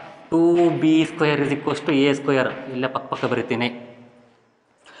 2b square is equals to a square. ಇಲ್ಲೇ ಪಕ್ಕ ಬರೀತೀನಿ,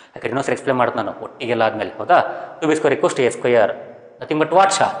 ಯಾಕಂದ್ರೆ ಇನ್ನೊಂದ್ಸರಿ ಎಕ್ಸ್ಪ್ಲೇನ್ ಮಾಡ್ತೀನಿ ನಾನು ಒಟ್ಟಿಗೆಲ್ಲ ಆದಮೇಲೆ. ಹೌದಾ? 2b square equals to a square, nothing but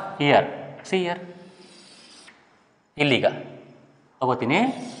what here, see here. ಇಲ್ಲಿಗ ತಗೋತೀನಿ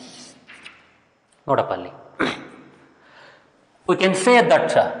ನೋಡಪ್ಪ, ಅಲ್ಲಿ we can say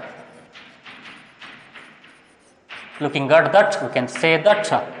that looking at that we can say that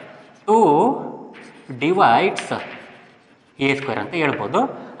 2 divides a square ಅಂತ ಹೇಳ್ಬೋದು.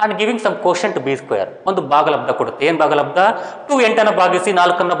 And giving some quotient b square. ಒಂದು ಭಾಗಲಬ್ಧ ಕೊಡುತ್ತೆ. ಏನು ಭಾಗಲಬ್ಧ? 2 8 ಭಾಗಿಸಿ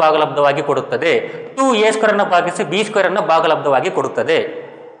 4 ಭಾಗಲಬ್ಧವಾಗಿ ಕೊಡುತ್ತದೆ. 2 a ಸ್ಕ್ವೇರ್ ಭಾಗಿಸಿ b ಸ್ಕ್ವೇರ್ ಭಾಗಲಬ್ಧವಾಗಿ ಕೊಡುತ್ತದೆ.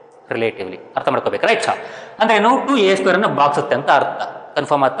 ರಿಲೇಟಿವ್ಲಿ ಅರ್ಥ ಮಾಡ್ಕೋಬೇಕು, ರೈಟ್? ಅಂದ್ರೆ ಏನು? 2 a ಸ್ಕ್ವೇರ್ ಭಾಗಿಸುತ್ತೆ ಅಂತ ಅರ್ಥ.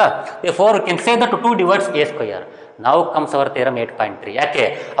 ಕನ್ಫರ್ಮ್ ಆಯ್ತಾ? therefore we can say that 2 divides a square. Now comes our theorem 8.3. ಯಾಕೆ?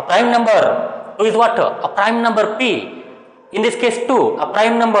 a prime number 2 is what? a prime number p. in this case 2, a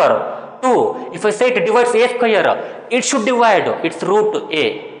prime number 2. if I say it divides a square, it should divide its root a.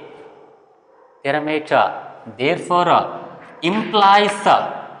 theorem 8 therefore implies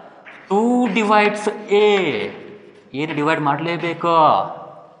 2 divides a. ಏನು divide ಮಾಡಲೇಬೇಕು?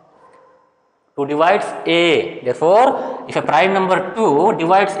 2 divides a. therefore if a prime number 2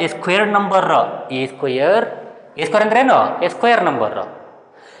 divides a square number, a square ಅಂದ್ರೆ ಏನು? a square number.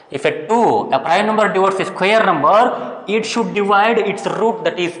 if a prime number divides a square number, it should divide its root,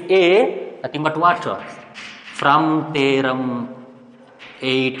 that is a, nothing but what? from theorem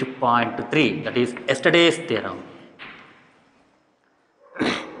 8.3, that is yesterday's theorem.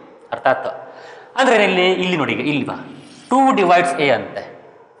 ಅರ್ಥ ಆಯ್ತು? ಅಂದ್ರೆ ಇಲ್ಲಿ ನೋಡಿ, ಇಲ್ಲಿ ಬಾ, 2 divides a ಅಂತೆ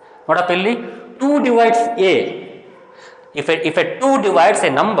ನೋಡಪ್ಪ. ಇಲ್ಲಿ 2 divides a. if a 2 divides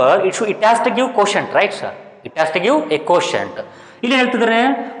a number, it has to give quotient, right sir? it has to give a quotient. ಇಲ್ಲಿ ಹೇಳ್ತಿದ್ರೆ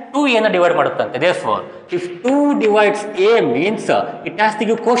 2 ಏನ divide ಮಾಡುತ್ತಂತೆ. therefore if 2 divides a means it has to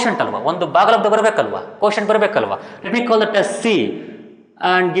give quotient ಅಲ್ವಾ? ಒಂದು ಭಾಗಲಬ್ಧ ಬರಬೇಕಲ್ವಾ? quotient ಬರಬೇಕಲ್ವಾ? let me call that as c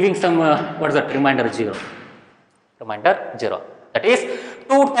and giving some what is that? remainder 0. remainder 0, that is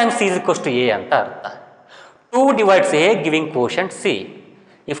 2 times c is equals to a ಅಂತ ಅರ್ಥ. 2 divides a giving quotient c.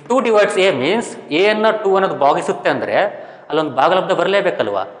 if 2 divides a means a ಅನ್ನ 2 ಅನ್ನೋದು ಭಾಗಿಸುತ್ತೆ ಅಂದರೆ ಅಲ್ಲೊಂದು ಭಾಗಲಬ್ಧ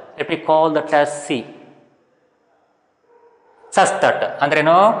ಬರಲೇಬೇಕಲ್ವಾ? let me call that as c. such that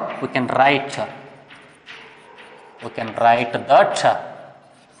ಅಂದ್ರೇನು? we can write that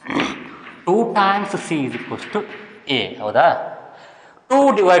 2 times c is equals to a. ಹೌದಾ? 2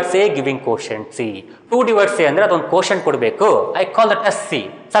 divides a giving quotient c. 2 divides a ಅಂದರೆ ಅದೊಂದು quotient ಕೊಡಬೇಕು. I call that as c.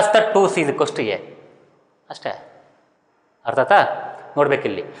 such that 2c is equals to a. ಅಷ್ಟೇ. ಅರ್ಥ ಆಯ್ತಾ?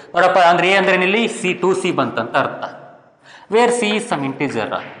 ನೋಡ್ಬೇಕಿಲ್ಲಿ ನೋಡಪ್ಪ. ಅಂದ್ರೆ a ಅಂದ್ರೆ ಇಲ್ಲಿ c 2c ಬಂತಂತ ಅರ್ಥ. Wear c is some integer,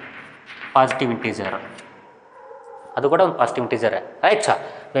 positive integer. ಅದು ಕೂಡ ಒಂದು positive integer, right?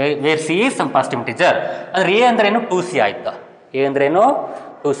 Wear C is some positive integer. ಅಂದ್ರೆ ಎ ಅಂದ್ರೇನು 2c ಆಯ್ತಾ? ಎ ಅಂದ್ರೇನು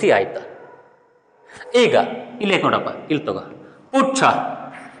 2c ಆಯ್ತಾ? ಈಗ ಇಲ್ಲೇ ನೋಡಪ್ಪ, ಇಲ್ಲಿ ತಗೋ,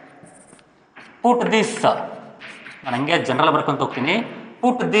 ಪುಟ್ ದಿಸ್, ನಾನು ಹಂಗೆ ಜನರಲ್ ಬರ್ಕೊಂತ ಹೋಗ್ತೀನಿ.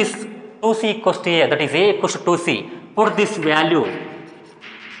 Put this 2c equals to a, that is a equals to 2c. put this value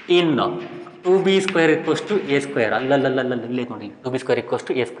in 2b square equals to a square. ಅಲ್ಲೇ ನೋಡಿ, 2b square equals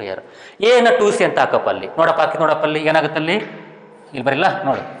to a square. a ನ 2c ಅಂತ ಹಾಕಪ್ಪ ಅಲ್ಲಿ. ನೋಡಪ್ಪ ಅಲ್ಲಿ ಏನಾಗುತ್ತೆ? ಅಲ್ಲಿ ಇಲ್ಲಿ ಬರಿಲ್ಲ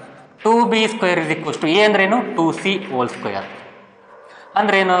ನೋಡು. 2b square is equals to a ಅಂದ್ರೇನು? 2c whole square.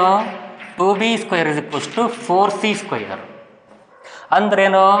 ಅಂದ್ರೇನು? 2b square is equals to 4c square.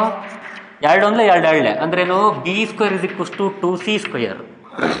 ಅಂದ್ರೇನು? ಎರಡು ಒಂದ್ಲೆ ಅಂದ್ರೇನು? b square is equals to 2c square.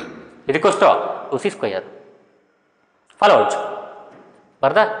 is equals to 2c square. Followed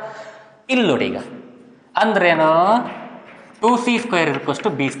ಬರ್ದಾ? ಇಲ್ಲಿ ನೋಡಿ, ಈಗ ಅಂದ್ರೇನು? 2c square is equals to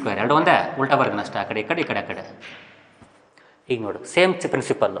b square. ಎರಡು ಒಂದೇ, ಉಲ್ಟಾ ಬರ್ತೀನಿ ಅಷ್ಟೇ, ಆ ಕಡೆ ಈ ಕಡೆ. ಈಗ ನೋಡು, same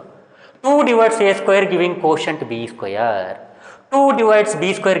principal. 2 divides a square giving quotient b square. 2 divides b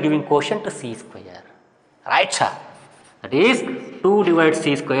square giving quotient to c square. Right, sir? That is 2 divides c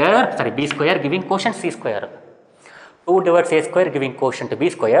square, sorry, b square giving quotient c square. 2 divides a square giving quotient b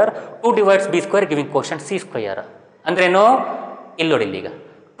square. 2 divides b square giving quotient c square. ಅಂದ್ರೇನು? ಇಲ್ಲಿ ನೋಡಿ ಈಗ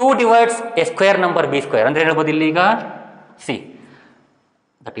 2 divides a square number b square. ಅಂದ್ರೆ ಏನು ಹೇಳ್ಬೋದು ಇಲ್ಲಿ ಈಗ? See,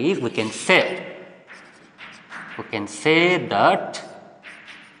 that is we can say that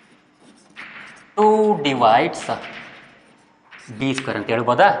 2 divides b square ಅಂತ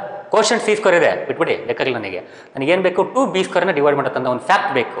ಹೇಳ್ಬೋದಾ? ಕ್ವೋಷಂಟ್ ಸಿ ಸ್ಕ್ವೇರ್ ಇದೆ, ಬಿಟ್ಬಿಡಿ ಲೆಕ್ಕಗಳು. ನನಗೇನು ಬೇಕು? 2b ಸ್ಕ್ವೇರ್ನ ಡಿವೈಡ್ ಮಾಡತ್ತಂದ ಒಂದು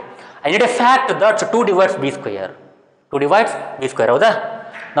ಫ್ಯಾಕ್ಟ್ ಬೇಕು. I need A fact that 2 divides b square. 2 divides b square, ಹೌದಾ?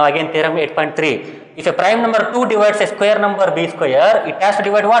 Now again theorem 8.3. If a prime number 2 divides a square number b square, it has to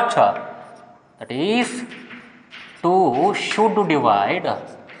divide what? That is 2 should divide,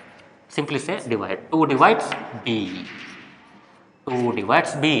 simply say divide. 2 divides b. 2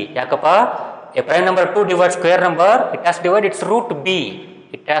 divides b. ಯಾಕಪ್ಪ? A prime number 2 divides square number, it has to divide its root b.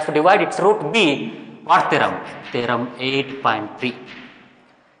 It has to divide its root b. What theorem? Theorem 8.3.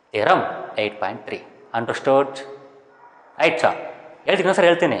 Theorem 8.3. Understood? Right, sir? ಹೇಳ್ತೀನಿ sir,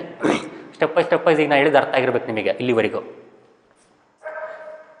 ಹೇಳ್ತೀನಿ step by step wise. ಈಗ ನಾನು ಹೇಳಿದ ಅರ್ಥ ಆಗಿರ್ಬೇಕು ನಿಮಗೆ ಇಲ್ಲಿವರೆಗೂ.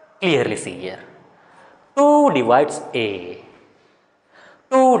 Clearly see here. 2 divides a,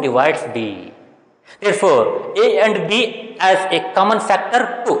 2 divides b. Therefore, a and b as a common factor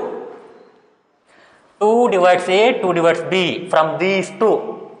 2. 2 divides a, 2 divides b from these two.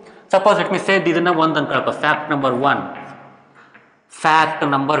 Suppose let me say ಇದನ್ನ ಒಂದು ಅಂತ ಹೇಳ್ಕೊ, fact number 1, fact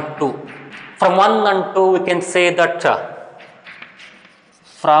number 2. From 1 and 2 we can say that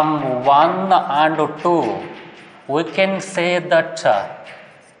from 1 and 2 we can say that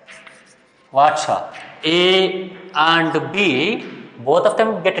what? A and b both of them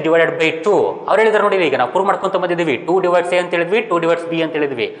get divided by 2. ಅವ್ರು ಹೇಳಿದ್ರು ನೋಡಿ, ಈಗ ನಾವು prove ಮಾಡ್ಕೊಂತ ಬಂದಿದ್ದೀವಿ. 2 divides a ಅಂತ ಹೇಳಿದ್ವಿ, 2 divides b ಅಂತ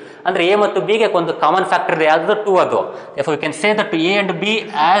ಹೇಳಿದ್ವಿ. ಅಂದ್ರೆ a ಮತ್ತು b ಗೆ ಒಂದು ಕಾಮನ್ ಫ್ಯಾಕ್ಟರ್ ಇದೆ, ಅದು 2 ಅದು. Therefore we can say that a and b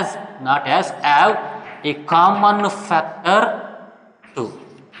as not as have a common factor 2.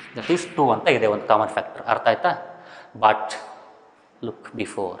 That is 2 ಅಂತ ಇದೆ ಒಂದು ಕಾಮನ್ ಫ್ಯಾಕ್ಟರ್. ಅರ್ಥ ಆಯ್ತಾ? ಬಟ್ ಲುಕ್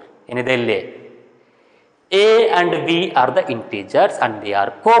ಬಿಫೋರ್ ಏನಿದೆ ಇಲ್ಲಿ? a and b are the integers and they are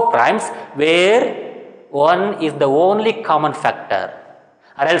co-primes where 1 is the only common factor,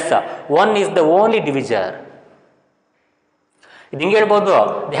 or else 1 is the only divisor. ಇದು ಹಿಂಗೆ ಹೇಳ್ಬೋದು,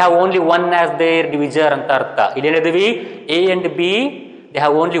 they have only 1 as their divisor ಅಂತ ಅರ್ಥ. ಇಲ್ಲಿ ಹೇಳಿದ್ವಿ a and b they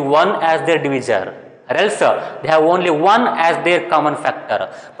have only 1 as their divisor, or else they have only 1 as their common factor.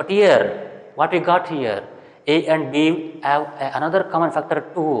 But here what we got here, a and b have another common factor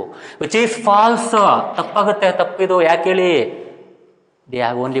 2, which is false. ತಪ್ಪಾಗುತ್ತೆ, ತಪ್ಪಿದು. ಯಾಕೆ ಹೇಳಿ? they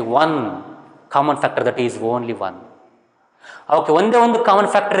have only 1 common factor, that is only 1. ಅವಕ್ಕೆ ಒಂದೇ ಒಂದು common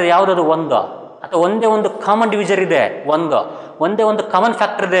factor ಇದೆ, ಯಾವುದದು? 1. ಅಥವಾ ಒಂದೇ ಒಂದು ಕಾಮನ್ ಡಿವಿಜರ್ ಇದೆ, 1. ಒಂದೇ ಒಂದು ಕಾಮನ್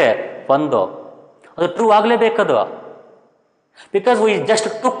ಫ್ಯಾಕ್ಟರ್ ಇದೆ, 1. ಅದು true ಆಗಲೇಬೇಕದು, because we just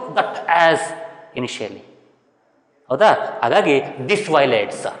took that as initially, ಹೌದಾ? ಹಾಗಾಗಿ this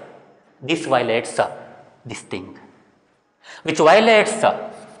violates this thing, which violates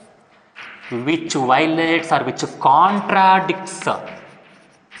or which contradicts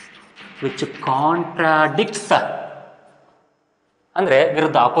ಅಂದ್ರೆ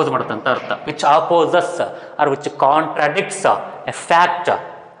ವಿರುದ್ಧ, ಅಪೋಸ್ ಮಾಡುತ್ತಂತ ಅರ್ಥ. which opposes or which contradicts a fact,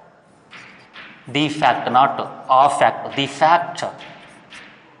 the fact, not a fact, the fact.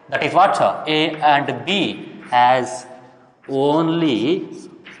 That is what? a and b has only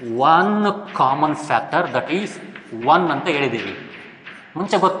one common factor, that is 1 ಅಂತ ಹೇಳಿದ್ದೀವಿ.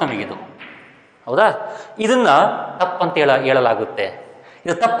 ಮುಂಚೆ ಗೊತ್ತು ನಮಗಿದು, ಹೌದಾ? ಇದನ್ನ ತಪ್ಪಂತ ಹೇಳಲಾಗುತ್ತೆ.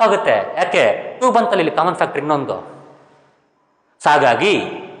 ಇದು ತಪ್ಪಾಗುತ್ತೆ. ಯಾಕೆ? 2 ಬಂತಲ್ಲ ಇಲ್ಲಿ ಕಾಮನ್ ಫ್ಯಾಕ್ಟರ್ ಇನ್ನೊಂದು. ಹಾಗಾಗಿ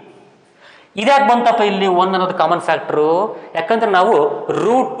ಇದ್ಯಾಕೆ ಬಂತಪ್ಪ ಇಲ್ಲಿ 1 ಅನ್ನೋದು ಕಾಮನ್ ಫ್ಯಾಕ್ಟರು? ಯಾಕಂದ್ರೆ ನಾವು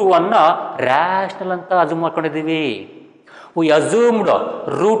ರೂಟ್ 2 ಅನ್ನ ರ್ಯಾಷನಲ್ ಅಂತ ಅಸ್ಯೂಮ್ ಮಾಡ್ಕೊಂಡಿದ್ದೀವಿ. we assumed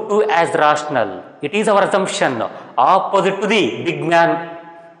root 2 as rational. It is our assumption opposite to the big man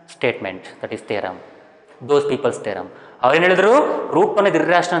statement, that is theorem, those people's theorem. ಅವ್ರೇನು ಹೇಳಿದ್ರು? ರೂಟ್ 1 ಇದು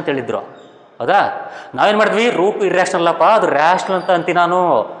ಇರ್ಯಾಷನಲ್ ಅಂತ ಹೇಳಿದ್ರು, ಹೌದಾ? ನಾವೇನು ಮಾಡಿದ್ವಿ? ರೂಟ್ 2 ಇರ್ಯಾಷನಲ್ ಅಲ್ಲಪ್ಪ, ಅದು ರ್ಯಾಷನಲ್ ಅಂತ ಅಂತೀನಿ ನಾನು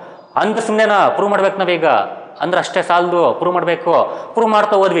ಅಂದ. ಸುಮ್ಮನೆನಾ? ಪ್ರೂವ್ ಮಾಡ್ಬೇಕು ನಾವೀಗ. ಅಂದ್ರೆ ಅಷ್ಟೇ ಸಾಲದು, ಪ್ರೂವ್ ಮಾಡಬೇಕು. ಪ್ರೂವ್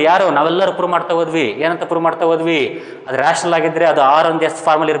ಮಾಡ್ತಾ ಹೋದ್ವಿ. ಯಾರು? ನಾವೆಲ್ಲರೂ ಪ್ರೂವ್ ಮಾಡ್ತಾ ಹೋದ್ವಿ. ಏನಂತ ಪ್ರೂವ್ ಮಾಡ್ತಾ ಹೋದ್ವಿ? ಅದು ರ್ಯಾಷನಲ್ ಆಗಿದ್ರೆ ಅದು ಆರ್ ಒಂದು ಎಸ್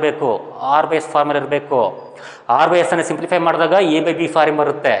ಫಾರ್ಮಲ್ ಇರಬೇಕು, ಆರ್ ಬೈ ಎಸ್ ಫಾರ್ಮಲ್ ಇರಬೇಕು. ಆರ್ ಬೈ ಎಸ್ ಅನ್ನು ಸಿಂಪ್ಲಿಫೈ ಮಾಡಿದಾಗ ಎ ಬೈ ಬಿ ಫಾರ್ಮ್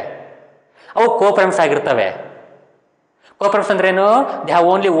ಬರುತ್ತೆ. ಅವು ಕೋಪ್ರೈಮ್ಸ್ ಆಗಿರ್ತವೆ. ಕೋಪ್ರೈಮ್ಸ್ ಅಂದ್ರೇನು? They have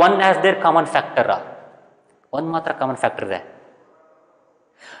only 1 as there common factor. 1 ಮಾತ್ರ ಕಾಮನ್ ಫ್ಯಾಕ್ಟರ್ ಇದೆ.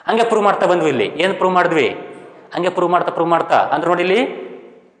 ಹಂಗೆ ಪ್ರೂವ್ ಮಾಡ್ತಾ ಬಂದ್ವಿ. ಇಲ್ಲಿ ಏನು ಪ್ರೂವ್ ಮಾಡಿದ್ವಿ? ಹಂಗೆ ಪ್ರೂವ್ ಮಾಡ್ತಾ ಅಂದ್ರೆ ನೋಡಿ ಇಲ್ಲಿ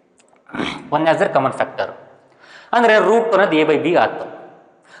 1 ಆಸ್ ದೇರ್ ಕಾಮನ್ ಫ್ಯಾಕ್ಟರ್ ಅಂದರೆ ರೂಟ್ ಅನ್ನೋದು ಎ ಬೈ ಬಿ ಆಯ್ತು.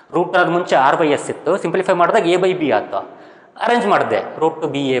 ರೂಟ್ ಅನ್ನೋದು ಮುಂಚೆ ಆರ್ ಬೈ ಎಸ್ ಇತ್ತು, ಸಿಂಪ್ಲಿಫೈ ಮಾಡಿದಾಗ ಎ ಬೈ ಬಿ ಆಯ್ತು. ಅರೇಂಜ್ ಮಾಡಿದೆ, ರೂಟ್ ಟು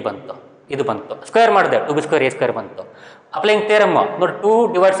ಬಿ ಎ ಬಂತು. ಇದು ಬಂತು. ಸ್ಕ್ವೇರ್ ಮಾಡಿದೆ 2b² a² ಬಂತು. ಅಪ್ಲೈಯಿಂಗ್ ಥಿಯರಮ್ ನೋಡಿ 2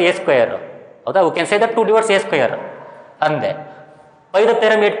 ಡಿವೈಡ್ಸ್ a². ಹೌದಾ, we can say that 2 divides a² ಅಂದೆ. By the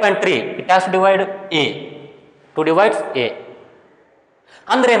theorem 8.3 it has to divide a. 2 divides a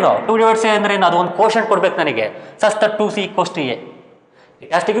ಅಂದ್ರೇನು? 2 ಡಿವೈಡ್ಸ್ a ಅಂದ್ರೇನು? ಅದು ಒಂದು ಕೋಶಂಟ್ ಕೊಡ್ಬೇಕು ನನಗೆ. Such that 2c equals to a.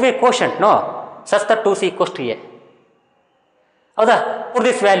 It has to give A quotient. No, such that 2c equals to a. ಹೌದಾ, for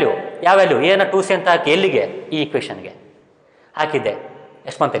this value, ಯಾವ value? ಏನ 2c ಅಂತ ಹಾಕಿ ಎಲ್ಲಿಗೆ? ಈ ಈಕ್ವೇಷನ್ಗೆ ಹಾಕಿದ್ದೆ.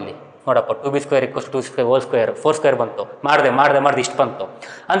 ಎಷ್ಟು ಬಂತು ಇಲ್ಲಿ ನೋಡಪ್ಪ? 2b² = 2c² ಹೋಲ್ ಸ್ಕ್ವೇರ್ 4² ಬಂತು. ಮಾಡಿದೆ ಇಷ್ಟು ಬಂತು.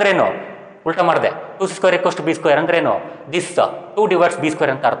 ಅಂದ್ರೇನು? ಉಲ್ಟಾ ಮಾಡಿದೆ. 2c² = b² ಅಂದ್ರೇನು? ದಿಸ್ 2 ಡಿವೈಡ್ಸ್ b²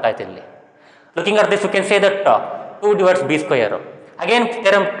 ಅಂತ ಅರ್ಥ ಆಯ್ತು ಇಲ್ಲಿ. Looking at this you can say that 2 divides b². Again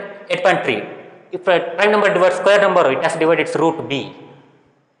theorem 8.3 if prime number divides square number it has divide it's root b.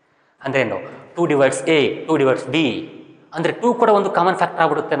 ಅಂದ್ರೇನು? 2 ಡಿವೈಡ್ಸ್ a 2 ಡಿವೈಡ್ಸ್ b ಅಂದರೆ 2 ಕೂಡ ಒಂದು common factor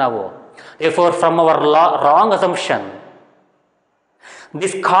ಆಗ್ಬಿಡುತ್ತೆ ನಾವು. therefore from our wrong assumption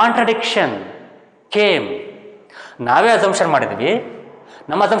this contradiction came. ನಾವೇ assumption ಮಾಡಿದ್ವಿ.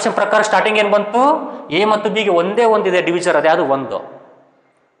 ನಮ್ಮ assumption ಪ್ರಕಾರ ಸ್ಟಾರ್ಟಿಂಗ್ ಏನು ಬಂತು? a ಮತ್ತು b ಗೆ ಒಂದೇ ಒಂದಿದೆ ಡಿವಿಜರ್, ಅದ್ಯಾವುದು 1.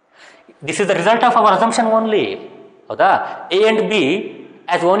 This is the result of our assumption only. ಹೌದಾ, a and b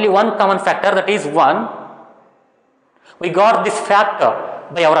has only one common factor, that is 1. we got this fact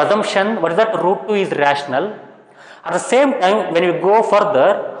by our assumption. What is that? Root 2 is rational. At the same time, when we go further,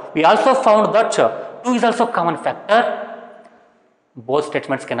 we also found that 2 is also common factor. Both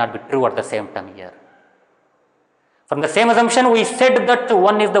statements cannot be true at the same time here. From the same assumption, we said that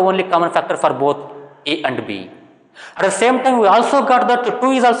 1 is the only common factor for both a and b. At the same time, we also got that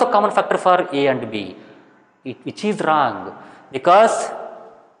 2 is also common factor for a and b, which is wrong, because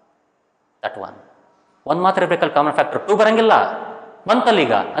that one ಮಾತ್ರ ಇರಬೇಕಲ್ಲ common factor. 2 ಬರಂಗಿಲ್ಲ, ಬಂತಲ್ಲ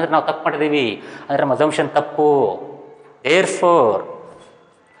ಈಗ. ಅಂದರೆ ನಾವು ತಪ್ಪು ಮಾಡಿದ್ದೀವಿ, ಅಂದರೆ ನಮ್ಮ ಅಸಂಪ್ಷನ್ ತಪ್ಪು.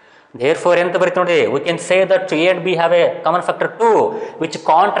 therefore ಎಂತ ಬರೀತು ನೋಡಿ? we can say that a and b have a common factor 2 which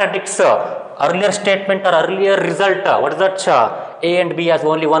contradicts earlier statement or earlier result. what is that? a and b has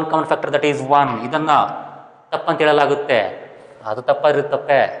only one common factor, that is 1. ಇದನ್ನ ತಪ್ಪಂತ ಹೇಳಲಾಗುತ್ತೆ. ಅದು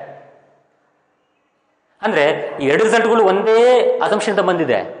ತಪ್ಪೇ. ಅಂದರೆ ಈ ಎರಡು ರಿಸಲ್ಟ್ಗಳು ಒಂದೇ assumption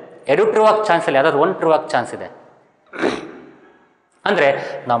ಬಂದಿದೆ. ಎರಡು ಟ್ರೂ ಆಗಿ ಚಾನ್ಸ್ ಇಲ್ಲ, ಯಾವ್ದಾದ್ರು ಒಂದು ಟ್ರೂ ಆಗಿ ಚಾನ್ಸ್ ಇದೆ. ಅಂದರೆ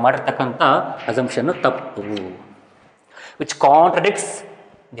ನಾವು ಮಾಡಿರ್ತಕ್ಕಂಥ ಅಸಂಪ್ಷನ್ನು ತಪ್ಪು, which contradicts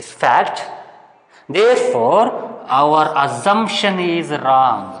this fact. therefore our assumption is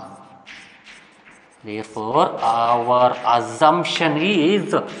wrong.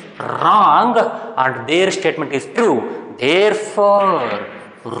 And their statement is true. therefore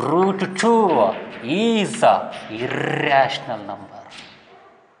root 2 is irrational number.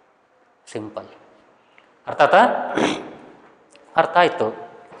 Simple. ಅರ್ಥ ಆಯ್ತು.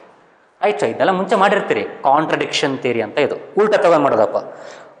 ಇದೆಲ್ಲ ಮುಂಚೆ ಮಾಡಿರ್ತೀರಿ. ಕಾಂಟ್ರಡಿಕ್ಷನ್ ಥಿಯರಿ ಅಂತ ಇದು. ಉಲ್ಟಾ ತಗೊಂಡು ಮಾಡೋದಪ್ಪ.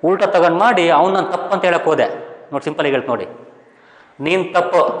 ಉಲ್ಟಾ ತಗೊಂಡು ಮಾಡಿ ಅವ್ನು ನಾನು ತಪ್ಪು ಅಂತ ಹೇಳಕ್ಕೆ ಹೋದೆ ನೋಡಿ. ಸಿಂಪಲ್ ಹೇಳ್ತು ನೋಡಿ. ನೀನು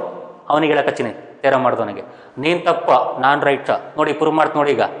ತಪ್ಪು ಅವನಿಗೆ ಹೇಳಕ್ಕೆ ಹಚ್ಚಿನಿ ತೇರ ಮಾಡಿದವನಿಗೆ. ನೀನು ತಪ್ಪ ನಾನು ರೈಟ್ ನೋಡಿ, ಪ್ರೂವ್ ಮಾಡ್ತು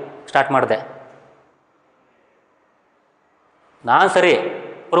ನೋಡಿ. ಈಗ ಸ್ಟಾರ್ಟ್ ಮಾಡಿದೆ ನಾನು ಸರಿ,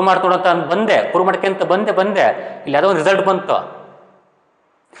 ಪ್ರೂವ್ ಮಾಡ್ಕೊಡು ಅಂತ ಬಂದೆ, ಪ್ರೂವ್ ಮಾಡ್ಕೊಂತ ಬಂದೆ ಇಲ್ಲಿ ಯಾವುದೋ ಒಂದು ರಿಸಲ್ಟ್ ಬಂತು.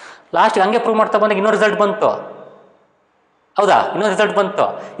 ಲಾಸ್ಟ್ಗೆ ಹಂಗೆ ಪ್ರೂವ್ ಮಾಡ್ತಾ ಬಂದಾಗ ಇನ್ನೊಂದು ರಿಸಲ್ಟ್ ಬಂತು. ಹೌದಾ, ಇನ್ನೊಂದು ರಿಸಲ್ಟ್ ಬಂತು.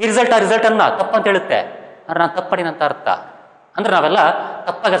 ಈ ರಿಸಲ್ಟನ್ನು ತಪ್ಪಂತ ಹೇಳುತ್ತೆ. ಅಂದ್ರೆ ನಾನು ತಪ್ಪಡಿನ ಅಂತ ಅರ್ಥ. ಅಂದ್ರೆ ನಾವೆಲ್ಲ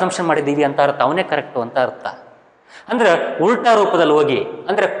ತಪ್ಪಾಗಿ ಅಸಂಪ್ಷನ್ ಮಾಡಿದ್ದೀವಿ ಅಂತ ಅರ್ಥ. ಅವನೇ ಕರೆಕ್ಟು ಅಂತ ಅರ್ಥ. ಅಂದರೆ ಉಲ್ಟಾ ರೂಪದಲ್ಲಿ ಹೋಗಿ,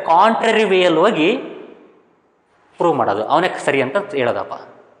 ಅಂದರೆ ಕಾಂಟ್ರರಿ ವೇಯಲ್ಲಿ ಹೋಗಿ ಪ್ರೂವ್ ಮಾಡೋದು. ಅವನೇ ಸರಿ ಅಂತ ಹೇಳೋದಪ್ಪ.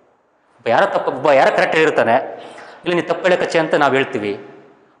 ಯಾರೋ ಕರೆಕ್ಟ್ ಹೇಳಿರ್ತಾನೆ, ಇಲ್ಲಿ ನೀವು ತಪ್ಪು ಹೇಳಕಚ್ಚೆ ಅಂತ ನಾವು ಹೇಳ್ತೀವಿ.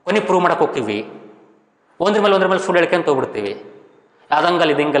 ಕೊನೆಗೆ ಪ್ರೂವ್ ಮಾಡೋಕೆ ಹೋಗ್ತೀವಿ. ಒಂದ್ರ ಮೇಲೆ ಸುಳ್ಳು ಹೇಳ್ಕೊಂತ ಹೋಗ್ಬಿಡ್ತೀವಿ.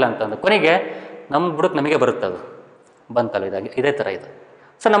 ಅದಂಗಲ್ಲ ಇದು ಹಿಂಗಲ್ಲ ಅಂತಂದು ಕೊನೆಗೆ ನಮ್ಮ ಬುಡಕ್ಕೆ ನಮಗೆ ಬರುತ್ತದು. ಬಂತಲ್ಲ ಇದೇ ಥರ ಇದು.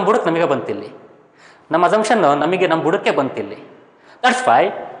 ಸೊ ನಮ್ಮ ಬುಡಕ್ಕೆ ನಮಗೆ ಬಂತಿಲ್ಲಿ, ನಮ್ಮ ಅಸಂಪ್ಷನ್ ನಮಗೆ ನಮ್ಮ ಬುಡಕ್ಕೆ ಬಂತಿಲ್ಲಿ. That's why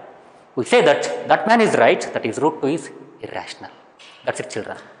we say that man is right, that is root 2 is irrational. That's it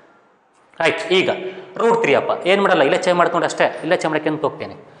children. Right. ಈಗ ರೂಟ್ 3 ಅಪ್ಪ ಏನು ಮಾಡಲ್ಲ, ಇಲ್ಲೇ ಚೇಂಜ್ ಮಾಡ್ಕೊಂಡು ಅಷ್ಟೇ, ಇಲ್ಲೇ ಚೇಂಜ್ ಮಾಡಕ್ಕೆ ಅಂತ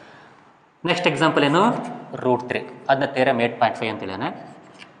ಹೋಗ್ತೇನೆ. ನೆಕ್ಸ್ಟ್ ಎಕ್ಸಾಂಪಲ್ ಏನು? ರೂಟ್ 3. ಅದನ್ನ ಥಿಯರಮ್ 8.5 ಅಂತ ಹೇಳೋಣ.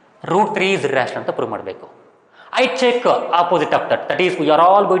 ರೂಟ್ 3 ಈಸ್ ಇರ್ಯಾಷನಲ್ ಅಂತ ಪ್ರೂವ್ ಮಾಡಬೇಕು. I take opposite of that. That is, we are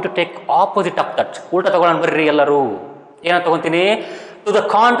all going to take opposite of that. ಉಲ್ಟಾ ತಗೊಳ್ಳೋಣ ಬರ್ರಿ ಎಲ್ಲರೂ. ಏನಂತ ತಗೊಂತೀನಿ? To the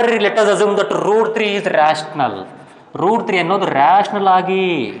contrary, let us assume that root 3 is rational. Root 3 ಅನ್ನೋದು rational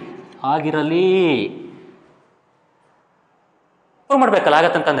ಆಗಿರಲಿ. Prove ಮಾಡ್ಬೇಕಲ್ಲ,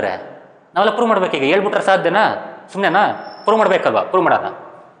 ಆಗತ್ತಂತಂದ್ರೆ ನಾವೆಲ್ಲ ಪ್ರೂವ್ ಮಾಡ್ಬೇಕು. ಈಗ ಹೇಳ್ಬಿಟ್ರೆ ಸಾಧ್ಯನಾ? ಸುಮ್ಮನೆನಾ? ಪ್ರೂವ್ ಮಾಡ್ಬೇಕಲ್ವಾ? ಪ್ರೂವ್ ಮಾಡೋಣ.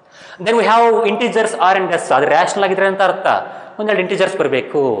 Then we have integers R and S. ಅದು ರ್ಯಾಷನಲ್ ಆಗಿದ್ರೆ ಅಂತ ಅರ್ಥ. ಒಂದೆರಡು ಇಂಟಿಜರ್ಸ್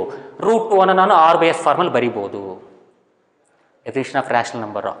ಬರಬೇಕು. ರೂಟ್ 2 ಅನ್ನು ನಾನು r/s ಫಾರ್ಮಲ್ಲಿ ಬರಿಬೋದು. Definition of rational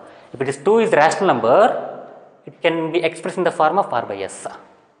number. If it is 2 is rational number, it can be expressed in the form of r/s.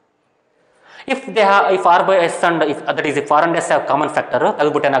 If r/s and if r and s have common factor,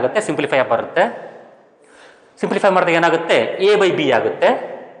 ತೆಗೆದ್ಬಿಟ್ಟು ಏನಾಗುತ್ತೆ? Simplify ಬರುತ್ತೆ. Simplify ಮಾಡಿದಾಗ ಏನಾಗುತ್ತೆ? a/b ಆಗುತ್ತೆ.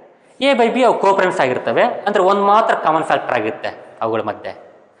 A by B ಅವು ಕೋಪ್ರೈಮ್ಸ್ ಆಗಿರ್ತವೆ, ಅಂದರೆ ಒಂದು ಮಾತ್ರ ಕಾಮನ್ ಫ್ಯಾಕ್ಟರ್ ಆಗಿರುತ್ತೆ ಅವುಗಳ ಮಧ್ಯೆ.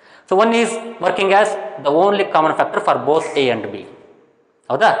 So one is working as the only common factor for both A and B.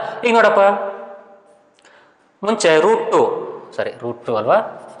 ಹೌದಾ? ಈಗ ನೋಡಪ್ಪ, ಮುಂಚೆ ರೂಟ್ ಟು ಅಲ್ವಾ,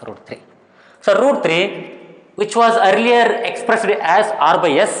 root 3. So root 3 which was earlier expressed as R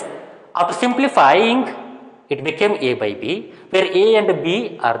by S, after simplifying it became a by b, where a and b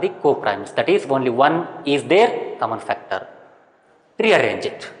are the co-primes, that is only one is their common factor. Rearrange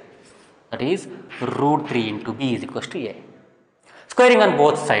it, that is root 3 into b is equals to a. Squaring on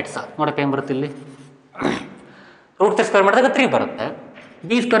both sides, ನೋಡಪ್ಪ ಏನು ಬರುತ್ತೆ ಇಲ್ಲಿ, root 3 square ಮಾಡಿದಾಗ 3 ಬರುತ್ತೆ,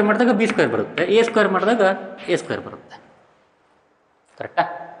 b square ಮಾಡಿದಾಗ b square ಬರುತ್ತೆ, a square ಮಾಡಿದಾಗ a square ಬರುತ್ತೆ. ಕರೆಕ್ಟಾ?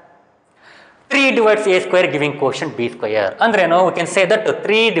 3 divides a square giving quotient b square. Andreno, we can say that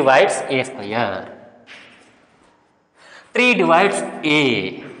 3 divides a square. 3 divides a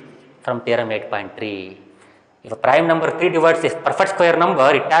from theorem 8.3. If a prime number 3 divides a perfect square number,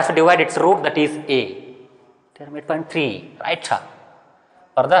 it has to divide its root, that is a. Theorem 8.3, right?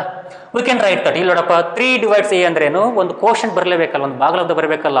 Further, we can write that. Illodappa 3 divides a andreno, ಒಂದು quotient ಬರಲೇಬೇಕಲ್ಲ, ಒಂದು ಭಾಗಲಬ್ಧ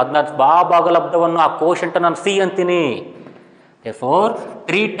ಬರಬೇಕಲ್ಲ, ಅದನ್ನ ಭಾಗಲಬ್ಧವನ್ನು ಆ quotient ನಾನು c ಅಂತೀನಿ. Therefore,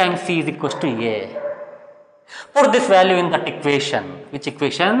 3 times c is equals to a. Put this value in that equation. Which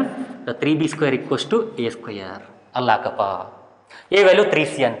equation? The 3b square equals to a square. ಅಲ್ಲಾಕಪ್ಪ, a value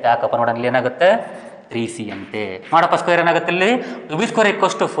 3c ಅಂತೆ. ಹಾಕಪ್ಪ ನೋಡೋಣ, ಇಲ್ಲಿ ಏನಾಗುತ್ತೆ 3c ಅಂತೆ. ಮಾಡಪ್ಪ ಸ್ಕ್ವೇರ್ ಏನಾಗುತ್ತೆ ಇಲ್ಲಿ, 2b square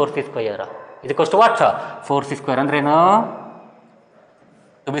equals to 4c square. ಇದು equals to what? 4c square ಅಂದ್ರೇನು,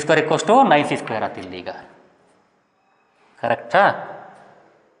 2b square equals to 9c square ಆತ ಇಲ್ಲಿ. ಈಗ ಕರೆಕ್ಟಾ?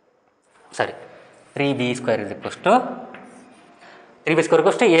 ಸರಿ, 3b square is equals to 3b square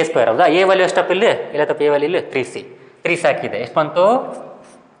equals to a square. ಹೌದಾ? a ವ್ಯಾಲ್ಯೂ ಎಷ್ಟಪ್ಪ ಇಲ್ಲಿ, ಇಲ್ಲ ತಪ್ಪ, a ವ್ಯಾಲ್ಯೂ ಇಲ್ಲಿ 3c. 3c ಹಾಕಿದೆ, ಎಷ್ಟು ಬಂತು?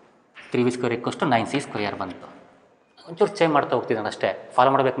 3b square equals to 9c square ಬಂತು. ಒಂಚೂರು ಚೇಂಜ್ ಮಾಡ್ತಾ ಹೋಗ್ತಿದ್ದಾನೆ ಅಷ್ಟೇ, ಫಾಲೋ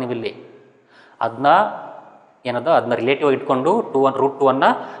ಮಾಡ್ಬೇಕು ನೀವು ಇಲ್ಲಿ. ಅದನ್ನ ಅದನ್ನ ರಿಲೇಟಿವ್ ಇಟ್ಕೊಂಡು ರೂಟ್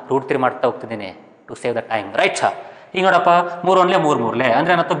 2 ರೂಟ್ 3 ಮಾಡ್ತಾ ಹೋಗ್ತಿದ್ದೀನಿ to save the time, right? ಈಗ ನೋಡಪ್ಪ, 3 ಒಂದ್ಲೆ 3 ಮೂರ್ಲೆ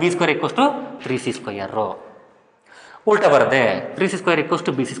ಅಂದರೆ ಏನಂತ, b square equals to 3c square. ಉಲ್ಟಾ ಬರುತ್ತೆ, 3c square equals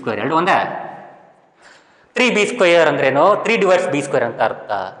to bc square. ಎರಡು ಒಂದೇ. 3b square ಅಂದ್ರೇನು, 3 divides b square ಅಂತ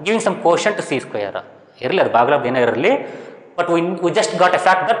ಅರ್ಥ. Giving some question to c square. ಇರಲಿ, ಅದು ಭಾಗಲಬ್ಧ ಏನೋ ಇರಲಿ, but we just got A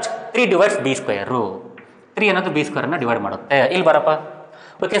fact that 3 divides b square. 3 ಅನ್ನೋದು b square ಅನ್ನು ಡಿವೈಡ್ ಮಾಡುತ್ತೆ. ಇಲ್ಲಿ ಬರಪ್ಪ,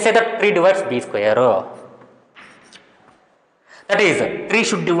 we can say that 3 divides b square. That is 3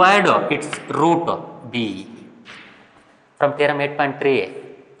 should divide its root b. From theorem 8.3.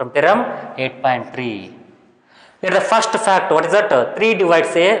 From theorem 8.3. Here the first fact, what is that? 3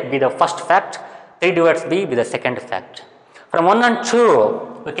 divides a be the first fact, 3 divides b be the second fact. From 1 and 2,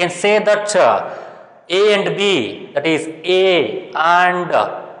 we can say that a and b, that is a and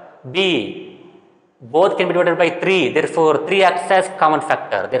b, both can be divided by 3. Therefore, 3 acts as common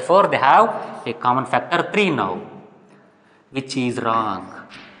factor. Therefore, they have a common factor 3 now, which is wrong.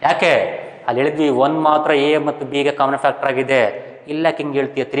 ಯಾಕೆ ಅಲ್ಲಿ ಹೇಳಿದ್ವಿ 1 ಮಾತ್ರ a ಮತ್ತು b ಗೆ common factor ಆಗಿದೆ, ಇಲ್ಲ ಹಿಂಗೆ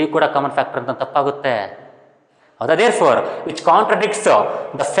ಹೇಳ್ತೀಯ 3 ಕೂಡ ಕಾಮನ್ ಫ್ಯಾಕ್ಟರ್ ಅಂತ ತಪ್ಪಾಗುತ್ತೆ. ಹೌದಾ? Therefore, which contradicts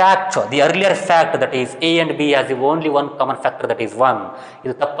the fact, the earlier fact, that is a and b has the only one common factor, that is 1.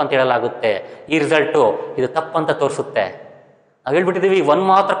 ಇದು ತಪ್ಪಂತ ಹೇಳಲಾಗುತ್ತೆ. ಈ ರಿಸಲ್ಟು ಇದು ತಪ್ಪಂತ ತೋರಿಸುತ್ತೆ. ನಾವು ಹೇಳ್ಬಿಟ್ಟಿದ್ದೀವಿ 1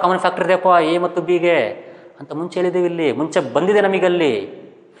 ಮಾತ್ರ ಕಾಮನ್ ಫ್ಯಾಕ್ಟರ್ ಇದೆಯಪ್ಪ a ಮತ್ತು b ಗೆ ಅಂತ ಮುಂಚೆ ಹೇಳಿದ್ದೀವಿ, ಇಲ್ಲಿ ಮುಂಚೆ ಬಂದಿದೆ ನಮಗಲ್ಲಿ.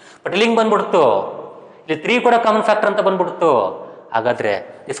 ಬಟ್ ಇಲ್ಲಿಂಗೆ ಬಂದ್ಬಿಡ್ತು, ಇಲ್ಲಿ 3 ಕೂಡ ಕಾಮನ್ ಫ್ಯಾಕ್ಟರ್ ಅಂತ ಬಂದ್ಬಿಡ್ತು. ಹಾಗಾದರೆ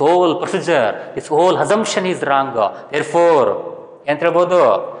this whole procedure, this whole assumption is wrong. Therefore ಅಂತ ಹೇಳ್ಬೋದು,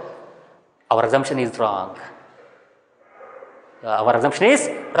 hour assumption is wrong. Our assumption is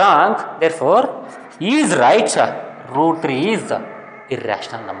wrong, therefore is right, root 3 is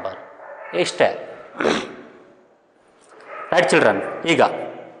irrational number. ಇಷ್ಟೇ, ರೈಟ್ ಚಿಲ್ಡ್ರನ್? ಈಗ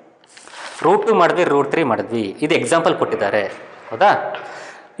ರೂಟ್ 2 ಮಾಡಿದ್ವಿ, ರೂಟ್ 3 ಮಾಡಿದ್ವಿ. ಇದು ಎಕ್ಸಾಂಪಲ್ ಕೊಟ್ಟಿದ್ದಾರೆ, ಹೌದಾ?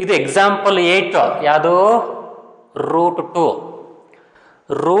 ಇದು ಎಕ್ಸಾಂಪಲ್ 8. ಯಾವುದು? Root 2.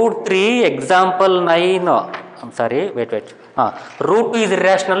 Root 3 example 9. Sorry, wait root 2 is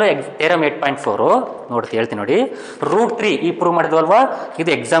irrational, theorem 8.4 ನೋಡ್ತಿ ಹೇಳ್ತೀನಿ ನೋಡಿ. ರೂಟ್ 3 ಈ ಪ್ರೂವ್ ಮಾಡಿದ್ವಲ್ವಾ, ಇದು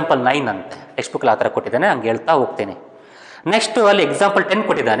ಎಕ್ಸಾಂಪಲ್ 9 ಅಂತೆ. ಟೆಕ್ಸ್ಟ್ ಬುಕ್ ಆ ಥರ ಕೊಟ್ಟಿದ್ದಾನೆ, ಹಂಗೆ ಹೇಳ್ತಾ ಹೋಗ್ತೀನಿ. ನೆಕ್ಸ್ಟ್ ಅಲ್ಲಿ ಎಕ್ಸಾಂಪಲ್ 10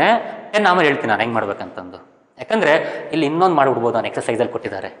 ಕೊಟ್ಟಿದ್ದಾನೆ. 10 ಆಮೇಲೆ ಹೇಳ್ತೀನಿ ನಾನು ಹೆಂಗೆ ಮಾಡ್ಬೇಕಂತಂದು. ಯಾಕಂದರೆ ಇಲ್ಲಿ ಇನ್ನೊಂದು ಮಾಡಿಬಿಡ್ಬೋದು, ನಾನು ಎಕ್ಸಸೈಸಲ್ಲಿ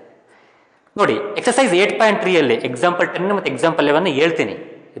ಕೊಟ್ಟಿದ್ದಾರೆ ನೋಡಿ. ಎಕ್ಸಸೈಸ್ 8.3 ಎಕ್ಸಾಂಪಲ್ 10 ಮತ್ತು ಎಕ್ಸಾಂಪಲ್ 11 ಹೇಳ್ತೀನಿ,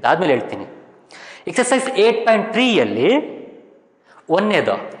 ಇದಾದ್ಮೇಲೆ ಹೇಳ್ತೀನಿ. ಎಕ್ಸಸೈಸ್ 8.3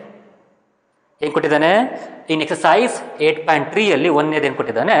 ಒಂದೇದು ಏನು ಕೊಟ್ಟಿದ್ದಾನೆ? ಇನ್ ಎಕ್ಸಸೈಸ್ 8.3 ಒಂದೇದು ಏನು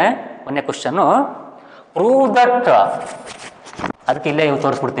ಕೊಟ್ಟಿದ್ದಾನೆ? ಒಂದೇ ಕ್ವಶನ್ನು, ಪ್ರೂವ್ ದಟ್. ಅದಕ್ಕೆ ಇಲ್ಲೇ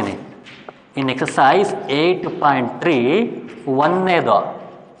ತೋರಿಸ್ಬಿಡ್ತೀನಿ. ಇನ್ exercise 8.3 ಒಂದೇದು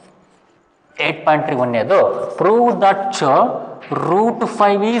 8.3 ಒಂದೇದು prove that root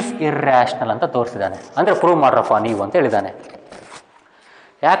 5 is irrational ಅಂತ ತೋರಿಸಿದ್ದಾನೆ. ಅಂದರೆ ಪ್ರೂವ್ ಮಾಡ್ರಪ್ಪ ನೀವು ಅಂತ ಹೇಳಿದ್ದಾನೆ.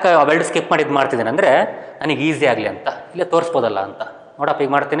 ಯಾಕೆ ಅವೆರಡು ಸ್ಕಿಪ್ ಮಾಡಿ ಇದು ಮಾಡ್ತಿದ್ದೇನೆ ಅಂದರೆ ನನಗೆ ಈಸಿ ಆಗಲಿ ಅಂತ, ಇಲ್ಲೇ ತೋರಿಸ್ಬೋದಲ್ಲ ಅಂತ. ನೋಡಪ್ಪ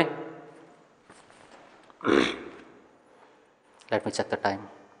ಈಗ ಮಾಡ್ತೀನಿ. Let me check the time.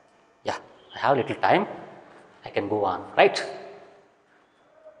 Yeah, I have little time. I can go on, right?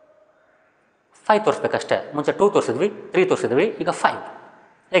 5 ತೋರಿಸ್ಬೇಕಷ್ಟೇ. ಮುಂಚೆ 2 ತೋರಿಸಿದ್ವಿ, 3 ತೋರಿಸಿದ್ವಿ, ಈಗ 5.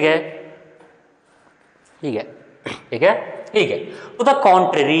 ಹೇಗೆ ಹೀಗೆ ಹೀಗೆ ಹೀಗೆ. To the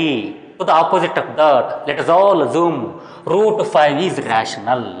contrary, to the opposite of that, let us all assume root 5 is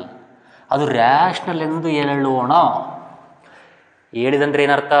rational. ಅದು ರ್ಯಾಷನಲ್ ಎಂದು ಹೇಳೋಣ. ಹೇಳಿದಂದ್ರೆ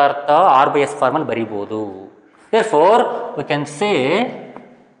ಏನರ್ಥ? ಅರ್ಥ R/S ಫಾರ್ಮಲ್ಲಿ ಬರೀಬೋದು. therefore we can say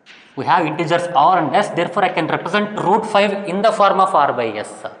we have integers R and S, therefore I can represent root 5 in the form of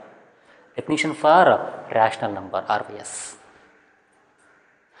R/S. Definition for rational number R/S.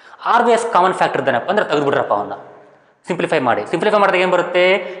 R/S common factor ಇದ್ದಾನಪ್ಪ ಅಂದ್ರೆ ತೆಗೆದುಬಿಡ್ರಪ್ಪ ಅವನ್ನ, simplify ಮಾಡಿ. Simplify ಮಾಡಿದಾಗ ಏನು ಬರುತ್ತೆ?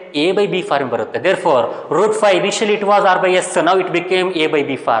 A/B form ಬರುತ್ತೆ. therefore root 5 initially it was R/S, now it became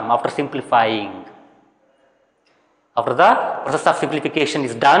A/B form after simplifying. After the process of simplification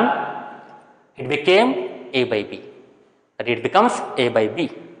is done, it became A/B. That it becomes A/B.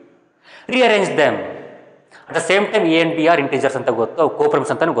 Rearrange them. At the same time A and B are integers ಅಂತ ಗೊತ್ತು,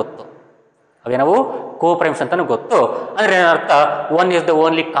 co-primes ಅಂತಾನು ಗೊತ್ತು. ಅವೇನವು co-primes ಅಂತಾನು ಗೊತ್ತು. ಅಂದರೆ ಏನರ್ಥ? 1 is the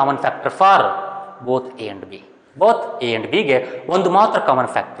only common factor for both A and B. both A and B ಗೆ ಒಂದು ಮಾತ್ರ ಕಾಮನ್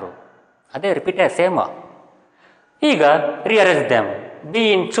ಫ್ಯಾಕ್ಟ್ರು. ಅದೇ ರಿಪೀಟೇ ಸೇಮ್. ಈಗ rearrange them. B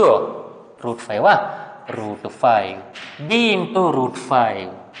into root 5 root 5, B into root 5,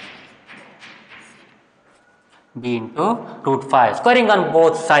 B into root 5. Squaring on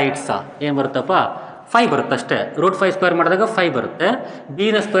both sides ಏನು ಬರುತ್ತಪ್ಪ? 5 ಬರುತ್ತೆ ಅಷ್ಟೇ. Root 5 square ಮಾಡಿದಾಗ 5 ಬರುತ್ತೆ,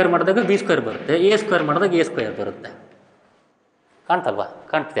 ಬಿನ ಸ್ಕ್ವೇರ್ ಮಾಡಿದಾಗ B ಸ್ಕ್ವೇರ್ ಬರುತ್ತೆ, A ಸ್ಕ್ವೇರ್ ಮಾಡಿದಾಗ A ಸ್ಕ್ವೇರ್ ಬರುತ್ತೆ. ಕಾಣ್ತಲ್ವಾ?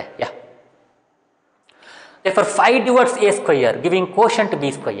 ಕಾಣ್ತಿದೆ. ಯಾ. therefore 5 divides A square giving quotient B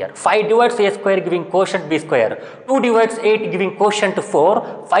square, 5 divides A square giving quotient B square, 2 divides 8 giving quotient 4,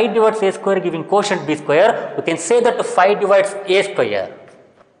 5 divides A square giving quotient B square. We can say that 5 divides A square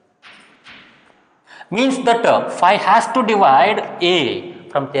means that 5 has to divide A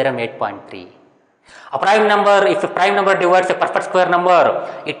from theorem 8.3. A prime number, if a prime number divides a perfect square number,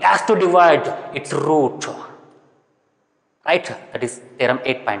 it has to divide its root, right? That is theorem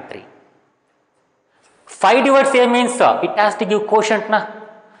 8.3. 5 divides A means it has to give quotient ನ.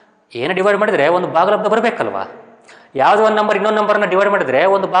 ಏನು divide ಮಾಡಿದರೆ ಒಂದು ಭಾಗಲಬ್ಧ ಬರಬೇಕಲ್ವಾ? ಯಾವುದೋ ಒಂದು number ಇನ್ನೊಂದು ನಂಬರ್ನ divide ಮಾಡಿದರೆ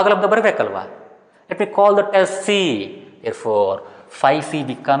ಒಂದು ಭಾಗಲಬ್ಧ ಬರಬೇಕಲ್ವಾ? Let me call that as C. therefore 5C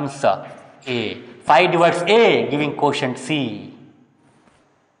becomes A. 5 divides A giving quotient C.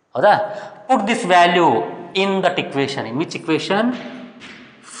 ಹೌದಾ? put this value in that equation. in which equation?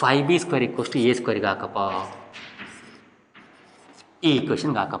 5B square equals to A square ಗೆ ಹಾಕಪ್ಪ. ಈ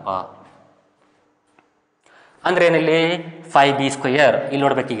ಇಕ್ವೇಷನ್ಗೆ ಹಾಕಪ್ಪ. ಅಂದರೆ ಏನಿಲ್ಲಿ 5B square, ಇಲ್ಲಿ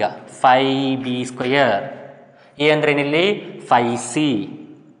ನೋಡ್ಬೇಕೀಗ 5B square. A ಅಂದ್ರೇನಿಲ್ಲಿ 5C,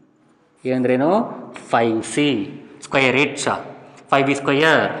 A ಅಂದ್ರೇನು 5C square it's 5B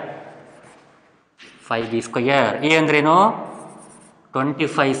square, 5B square. A ಅಂದ್ರೇನು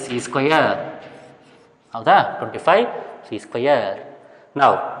 25C square. ಹೌದಾ? 25C square.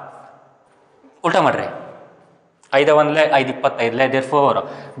 ನಾವು ಉಲ್ಟಾ ಮಾಡ್ರಿ, 5 1 5 25. therefore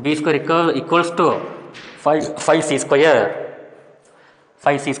B square equals to 5C square.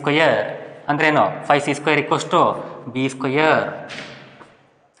 5C square ಅಂದ್ರೇನು? 5C square equals to B square.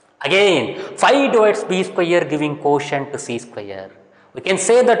 Again 5 divides B square giving quotient to C square. We can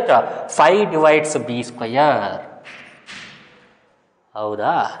say that 5 divides B square.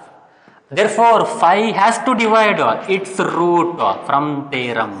 ಹೌದಾ? therefore 5 has to divide its root from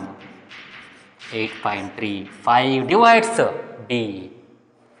theorem 8.3. 5 divides B.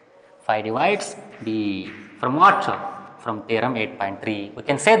 5 divides B from what? From theorem 8.3. We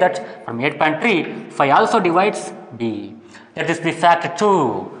can say that from 8.3 5 also divides B. That is the fact 2.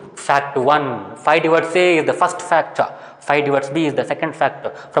 Fact 1, 5 divides A is the first fact, 5 divides B is the second fact.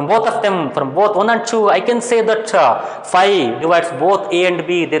 From both of them, from both 1 and 2, I can say that 5 divides both A and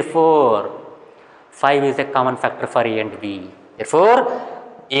B. therefore 5 is a common factor for A and B. therefore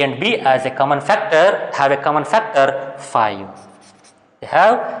A and B as a common factor have a common factor 5. They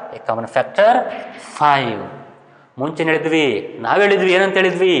have a common factor 5. ಮುಂಚೆ ಹೇಳಿದ್ವಿ, ನಾವು ಹೇಳಿದ್ವಿ, ಏನಂತ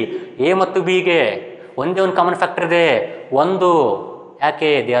ಹೇಳಿದ್ವಿ? A ಮತ್ತು B ಗೆ ಒಂದೇ ಒಂದು ಕಾಮನ್ ಫ್ಯಾಕ್ಟರ್ ಇದೆ, ಒಂದು. ಯಾಕೆ?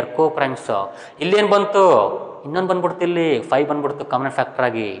 They are co primes. ಇಲ್ಲೇನು ಬಂತು? ಇನ್ನೊಂದು ಬಂದ್ಬಿಡ್ತು, ಇಲ್ಲಿ 5 ಬಂದ್ಬಿಡ್ತು ಕಾಮನ್ ಫ್ಯಾಕ್ಟರ್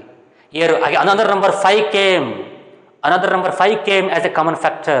ಆಗಿ. another number 5 came. Another number 5 came as a common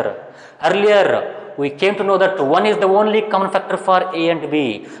factor. Earlier we came to know that 1 is the only common factor for A and B.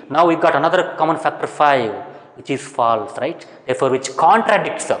 Now we got another common factor 5, which is false, right? therefore which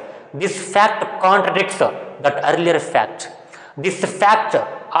contradicts, this fact contradicts that earlier fact. This fact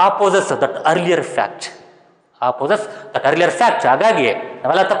opposes that earlier fact. opposes that earlier fact. ಹಾಗಾಗಿ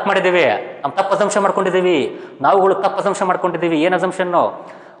ನಾವೆಲ್ಲ ತಪ್ಪು ಮಾಡಿದ್ದೀವಿ, ನಮ್ಮ ತಪ್ಪು assumption ಮಾಡ್ಕೊಂಡಿದ್ದೀವಿ. ನಾವುಗಳು ತಪ್ಪು assumption ಮಾಡ್ಕೊಂಡಿದ್ದೀವಿ. ಏನು ಅಸಂಪ್ಷನ್ನು?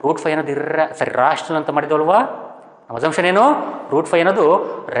 √5 ಅನ್ನೋದು ರಾಷನಲ್ ಅಂತ ಮಾಡಿದಲ್ವಾ? ನಮ್ಮ ಅಸಂಪ್ಷನ್ ಏನು? √5 ಅನ್ನೋದು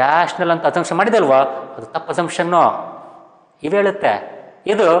ರ್ಯಾಷನಲ್ ಅಂತ ಅಸಂಪ್ಷನ್ ಮಾಡಿದಲ್ವಾ? ಅದು ತಪ್ಪು ಅಸಂಪ್ಷನ್ನು. ಇವು ಹೇಳುತ್ತೆ,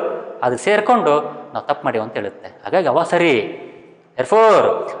 ಇದು ಅದು ಸೇರಿಕೊಂಡು ನಾವು ತಪ್ಪು ಮಾಡಿವ ಅಂತ ಹೇಳುತ್ತೆ. ಹಾಗಾಗಿ ಅವ ಸರಿ. therefore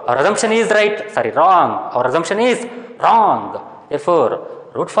our assumption is right, sorry wrong, our assumption is wrong. therefore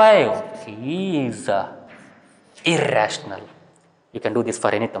 √5 is irrational. You can do this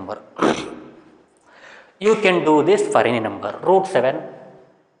for any number. You can do this for any number. √7,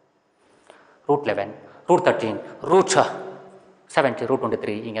 √11, √13, √70,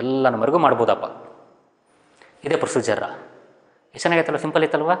 √23 ಹಿಂಗೆಲ್ಲ ನಂಬರ್ಗೂ ಮಾಡ್ಬೋದಪ್ಪ. ಇದೇ ಪ್ರೊಸೀಜರ್. ಎಷ್ಟು ಚೆನ್ನಾಗೈತಲ್ಲ, ಸಿಂಪಲ್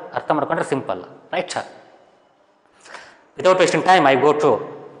ಐತಲ್ವ? ಅರ್ಥ ಮಾಡ್ಕೊಂಡ್ರೆ simple, right sir? Without wasting time I go to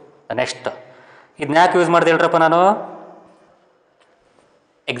the next. ಇದನ್ನ ಯಾಕೆ use ಮಾಡಿದೆ ಹೇಳ್ರಪ್ಪ ನಾನು?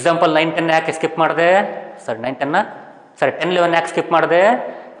 Example 9, 10 ಯಾಕೆ ಸ್ಕಿಪ್ ಮಾಡಿದೆ ಸರ್? 9, 10 ಸರಿ 10, 11 ಯಾಕೆ ಸ್ಕಿಪ್ ಮಾಡಿದೆ?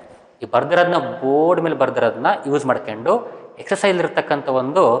 ಈ ಬರ್ದಿರೋದನ್ನ ಬೋರ್ಡ್ ಮೇಲೆ ಬರ್ದಿರೋದನ್ನ ಯೂಸ್ ಮಾಡ್ಕೊಂಡು ಎಕ್ಸಸೈಸ್ ಇರ್ತಕ್ಕಂಥ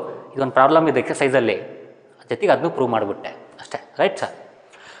ಇದೊಂದು ಪ್ರಾಬ್ಲಮ್ ಇದೆ ಎಕ್ಸಸೈಸಲ್ಲಿ, ಜೊತೆಗೆ ಅದನ್ನು ಪ್ರೂವ್ ಮಾಡಿಬಿಟ್ಟೆ ಅಷ್ಟೇ, ರೈಟ್ ಸರ್?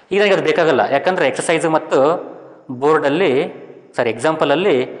 ಈಗ ನನಗೆ ಅದು ಬೇಕಾಗಲ್ಲ, ಯಾಕಂದರೆ ಎಕ್ಸಸೈಸು ಮತ್ತು ಬೋರ್ಡಲ್ಲಿ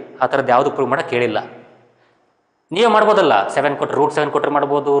ಎಕ್ಸಾಂಪಲಲ್ಲಿ ಆ ಥರದ್ದು ಯಾವುದು ಪ್ರೂವ್ ಮಾಡೋಕ್ಕೆ ಹೇಳಿಲ್ಲ. ನೀವೇ ಮಾಡ್ಬೋದಲ್ಲ, 7 ಕೊಟ್ಟರೆ √7 ಕೊಟ್ಟರೆ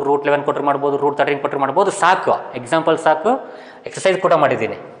ಮಾಡ್ಬೋದು, √11 ಕೊಟ್ಟರೆ ಮಾಡ್ಬೋದು, √13 ಕೊಟ್ಟರೆ ಮಾಡ್ಬೋದು, ಸಾಕು. ಎಕ್ಸಾಂಪಲ್ ಸಾಕು. ಎಕ್ಸಸೈಸ್ ಕೂಡ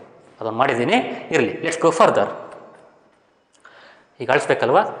ಮಾಡಿದ್ದೀನಿ, ಅದನ್ನು ಮಾಡಿದ್ದೀನಿ. ಇರಲಿ, ಲೆಟ್ಸ್ ಗೋ ಫರ್ದರ್. ಈಗ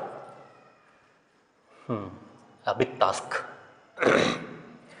ಅಳಿಸ್ಬೇಕಲ್ವಾ? Big task.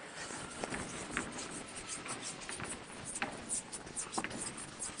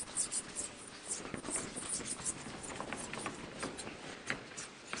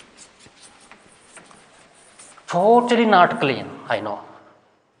 Totally not clean, I know.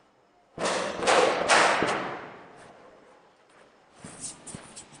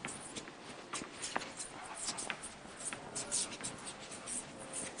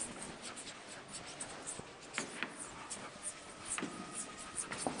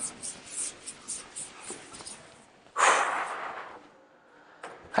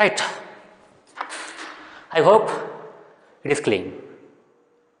 Right. I hope it is clean.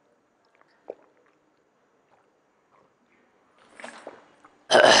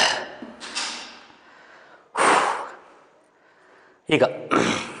 ಈಗ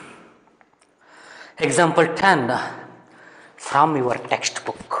example 10 from your text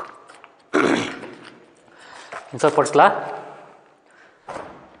book. Insert ಪಡಿಸ್ಲಾ?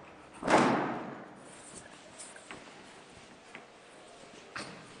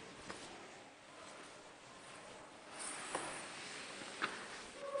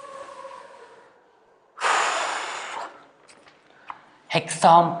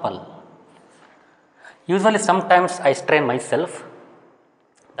 Example. Usually sometimes I strain myself,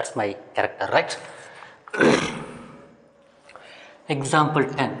 that's my character, right? Example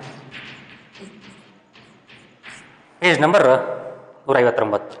 10, page number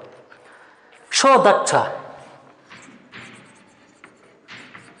 159. Show that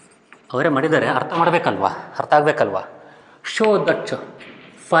ಅವರೇ ಮಾಡಿದ್ದಾರೆ, ಅರ್ಥ ಮಾಡಬೇಕಲ್ವಾ? ಅರ್ಥ ಆಗಬೇಕಲ್ವಾ? Show that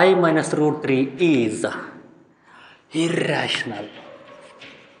 5 minus √3 is irrational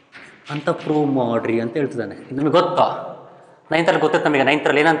ಅಂತ prove ಮಾಡ್ರಿ ಅಂತ ಹೇಳ್ತಿದ್ದಾನೆ. ಇದು ನಮಗೆ ಗೊತ್ತಾ? 9th ಗೊತ್ತಿತ್ತು ನಮಗೆ.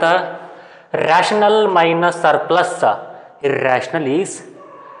 9th ಏನಂತ? Rational minus R plus irrational is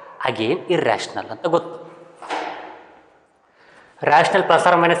again irrational ಅಂತ ಗೊತ್ತು. Rational plus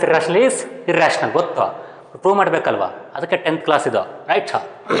R minus irrational is irrational ಗೊತ್ತು, ಪ್ರೂವ್ ಮಾಡಬೇಕಲ್ವಾ? ಅದಕ್ಕೆ 10th ಕ್ಲಾಸ್ ಇದು, ರೈಟ್?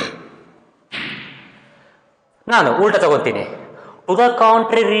 ನಾನು ಉಲ್ಟಾ ತಗೋತೀನಿ. To the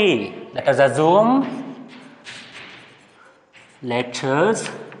contrary, let us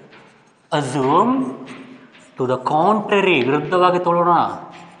assume to the contrary, ವಿರುದ್ಧವಾಗಿ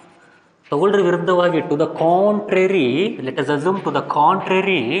ತಗೊಳ್ರಿ ವಿರುದ್ಧವಾಗಿ. To the contrary, let us assume to the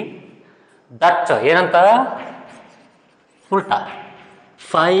contrary that ಏನಂತ? ಉಲ್ಟಾ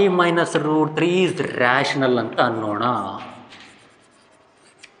 5 minus √3 ಈಸ್ ರ್ಯಾಷನಲ್ ಅಂತ ಅನ್ನೋಣ.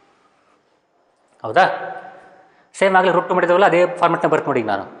 ಹೌದಾ? ಸೇಮ್ ಆಗಲಿ √2 ಮಾಡಿದವಲ್ಲ, ಅದೇ ಫಾರ್ಮೆಟ್ನ ಬರ್ತೀನಿ ನೋಡಿ.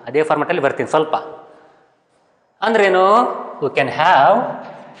 ನಾನು ಅದೇ ಫಾರ್ಮೆಟಲ್ಲಿ ಬರ್ತೀನಿ ಸ್ವಲ್ಪ. ಅಂದ್ರೇನು? You can have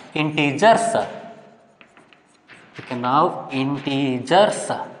integers, you can have integers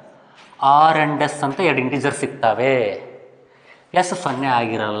R and S ಅಂತ 2 ಇಂಟೀಜರ್ಸ್ ಸಿಗ್ತವೆ. ಎಸ್ 0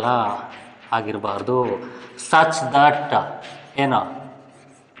 ಆಗಿರಲ್ಲ, ಆಗಿರಬಾರ್ದು. ಸಚ್ ದಟ್ ಏನು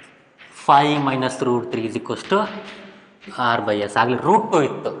 5 minus √3 is equals to r/s. ಆಗಲಿ √2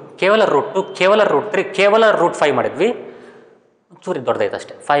 ಇತ್ತು, ಕೇವಲ √2, ಕೇವಲ √3, ಕೇವಲ √5 ಮಾಡಿದ್ವಿ. ಚೂರಿ ದೊಡ್ಡದಾಯ್ತು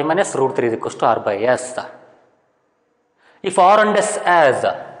ಅಷ್ಟೇ. 5 minus √3 is equals to r/s. If R and S as,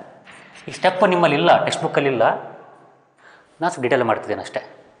 ಈ ಸ್ಟೆಪ್ ನಿಮ್ಮಲ್ಲಿಲ್ಲ, ಟೆಕ್ಸ್ಟ್ ಬುಕ್ಕಲ್ಲಿಲ್ಲ, ನಾನು ಸ್ವಲ್ಪ ಡೀಟೇಲ್ ಮಾಡ್ತಿದ್ದೇನೆ ಅಷ್ಟೇ.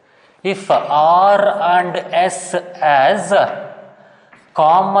 If R and S as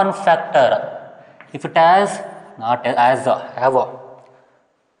common factor, if it as not as have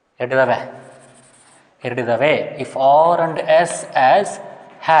ಎರಡಿದಾವೆ ಎರಡಿದಾವೆ. If R and S as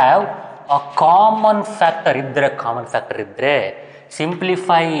have a common factor ಇದ್ದರೆ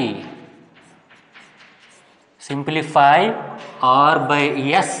simplify R by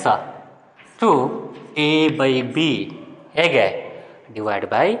S to A by B. ಹೇಗೆ? Divide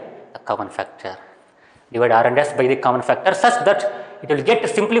by the common factor. Divide R and S by the common factor such that it will get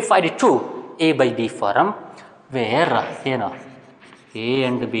simplified to A by B form, where ಏನು A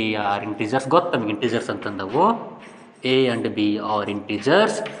and B are integers. ಗೊತ್ತು ನಮಗೆ integers ಅಂತಂದವು. A and B are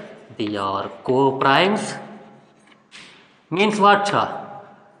integers. They are co-primes. Means what?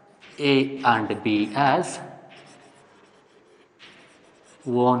 A and B has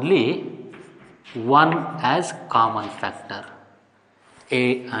only one as common factor. A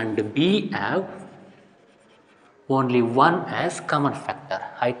and B have only one as common factor.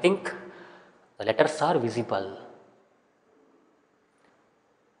 I think the letters are visible.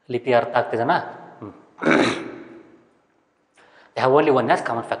 ಲಿಪಿ ಅರ್ಥ ಆಗ್ತಿದೆನಾ? They have only one as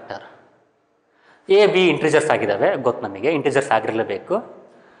common factor. A, B integers ಆಗಿದ್ದಾವೆ, ಗೊತ್ತು ನಮಗೆ. Integers ಆಗಿರಲೇಬೇಕು.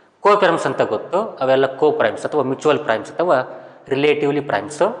 ಕೋಪ್ರೈಮ್ಸ್ ಅಂತ ಗೊತ್ತು. ಅವೆಲ್ಲ ಕೋಪ್ರೈಮ್ಸ್ ಅಥವಾ mutual primes ಅಥವಾ ರಿಲೇಟಿವ್ಲಿ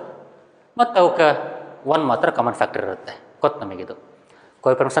ಪ್ರೈಮ್ಸು. ಮತ್ತು ಅವಕ್ಕೆ ಒನ್ ಮಾತ್ರ ಕಾಮನ್ ಫ್ಯಾಕ್ಟರ್ ಇರುತ್ತೆ, ಗೊತ್ತು ನಮಗಿದು.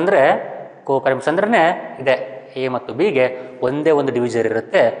 ಕೋಪ್ರೈಮ್ಸ್ ಅಂದ್ರೇ ಇದೆ, ಎ ಮತ್ತು ಬಿಗೆ ಒಂದೇ ಒಂದು ಡಿವಿಜರ್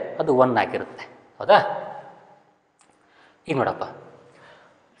ಇರುತ್ತೆ, ಅದು 1 ಆಗಿರುತ್ತೆ. ಹೌದಾ? ಈಗ ನೋಡಪ್ಪ,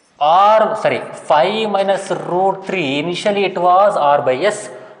 5 minus root 3, initially it was R by S.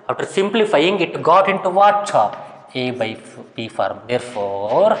 After simplifying, it got into what? A by B form.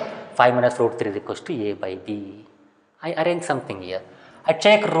 Therefore, 5 minus root 3 is equals to A by B. I arrange something here. I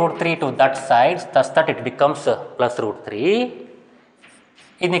check root 3 to that side, thus that it becomes plus root 3.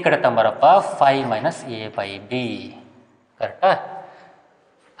 ಇನ್ನು ಈ ಕಡೆ ತಂಬರಪ್ಪ 5 minus A by B. ಕರೆಕ್ಟಾ?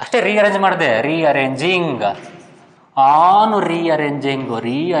 ಅಷ್ಟೇ rearrange ಮಾಡಿದೆ. Rearranging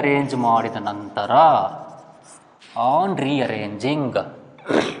rearrange ಮಾಡಿದ ನಂತರ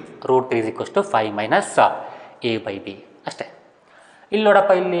root 3 is equals to 5 minus A by B. ಅಷ್ಟೇ. ಇಲ್ಲಿ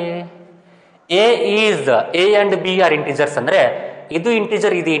ನೋಡಪ್ಪ, ಇಲ್ಲಿ A and B R integers ಅಂದರೆ ಇದು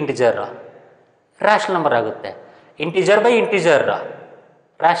ಇಂಟಿಜರ್, ಇದು ಇಂಟಿಜರ್, ರ್ಯಾಷನಲ್ ನಂಬರ್ ಆಗುತ್ತೆ. Integer by integer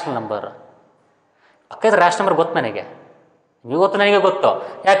rational number. ಅಕ್ಕದ rational number ಗೊತ್ತು ನನಗೆ, ನೀವು ಗೊತ್ತು, ನನಗೆ ಗೊತ್ತು.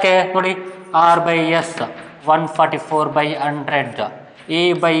 ಯಾಕೆ ನೋಡಿ, R by S 144/100, A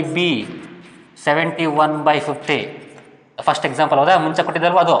by B 71/50. First example ಹೌದಾ? ಮುಂಚೆ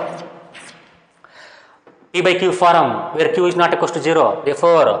ಕೊಟ್ಟಿದ್ದಲ್ವ ಅದು. P by Q farm wear Q is not equals to 0,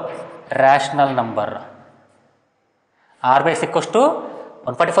 therefore rational number. R by S equals to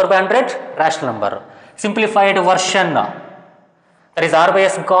 144/100 rational number. Simplified version, that is R by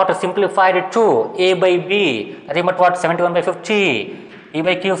S got simplified to A by B, that is what 71/50. E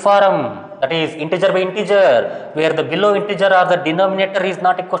by Q form, that is integer by integer, where the below integer or the denominator is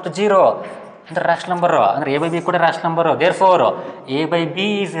not equals to 0, ಅಂದ್ರೆ rational number. ಅಂದ್ರೆ A by B ಕೂಡ rational number. Therefore A by B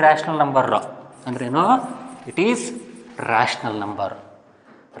is rational number. ಅಂದ್ರೆ ಏನು? It is rational number.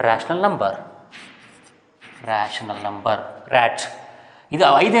 rat. ಇದು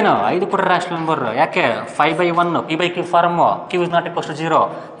 5 ಕೂಡ rational number. ಯಾಕೆ? 5/1 P by Q form, Q is not equals to 0,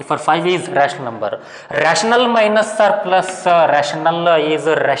 for 5 is rational number. Rational minus R plus rational is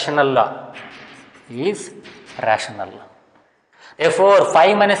rational. therefore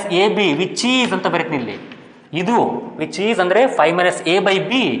 5 minus A B which is ಅಂತ ಬರೀತೀನಿ ಇಲ್ಲಿ. ಇದು which is ಅಂದರೆ 5 minus A by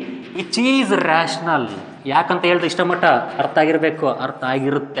B which is rational. ಯಾಕಂತ ಹೇಳಿದ್ರೆ ಇಷ್ಟ ಮಟ್ಟ ಅರ್ಥ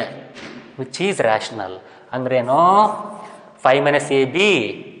ಆಗಿರುತ್ತೆ. ವಿಚ್ ಈಸ್ ರ್ಯಾಷನಲ್ ಅಂದ್ರೇನು? 5 minus AB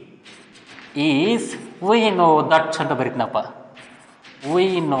is, we know that ಅಂತ ಬರೀತೀನಪ್ಪ. We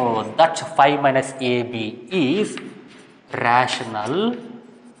know that 5 minus AB is rational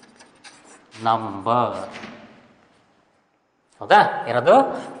number. ಹೌದಾ? ಏನದು?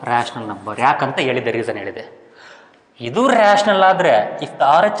 Rational number. ಯಾಕಂತ ಹೇಳಿದೆ, ರೀಸನ್ ಹೇಳಿದೆ. ಇದು ರ್ಯಾಷನಲ್ ಆದರೆ, if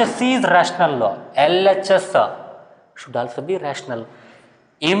the RHS is rational, LHS should also be rational.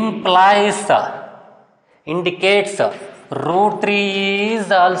 Implies, indicates root 3 is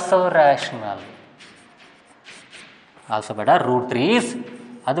also rational. Also ಬೇಡ, root 3 is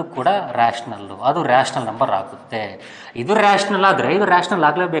ಅದು ಕೂಡ ರ್ಯಾಷನಲ್ಲು, ಅದು ರ್ಯಾಷನಲ್ ನಂಬರ್ ಆಗುತ್ತೆ. ಇದು ರ್ಯಾಷನಲ್ ಆದರೆ ಇದು ರ್ಯಾಷನಲ್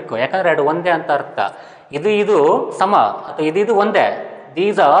ಆಗಲೇಬೇಕು, ಯಾಕಂದರೆ ಎರಡು ಒಂದೇ ಅಂತ ಅರ್ಥ. ಇದು ಸಮ ಅಥವಾ ಇದು ಒಂದೇ.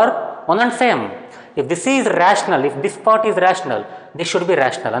 These are one and same. If this is rational, if this part is rational, this should be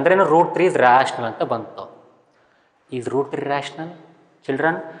rational. ಅಂದ್ರೇನು? ರೂಟ್ 3 is ರ್ಯಾಷನಲ್ ಅಂತ ಬಂತು. Is root 3 rational?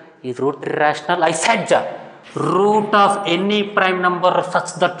 Children, is root 3 rational? I said root of any prime number such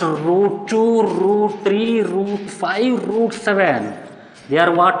that root 2, root 3, root 5, root 7, they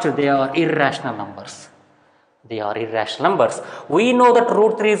are what? They are irrational numbers. We know that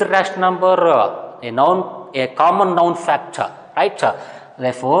root 3 is a rational number, a common noun factor, right?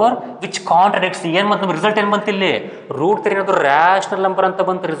 Therefore, which contradicts ಏನು ಬಂತು ನಮ್ಗೆ result ಏನು ಬಂತು ಇಲ್ಲಿ root 3 ಅನ್ನೋದು rational number ಅಂತ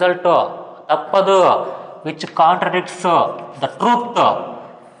ಬಂತು result ತಪ್ಪದು which contradicts the truth,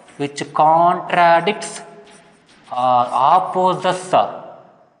 which contradicts or opposes,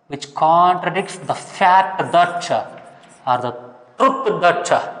 which contradicts the fact that or the truth that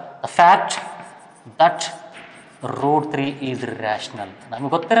the fact that root 3 is irrational.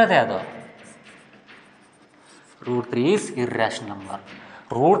 ನಮಗೆ ಗೊತ್ತಿರೋದೇ ಅದು root 3 is irrational number.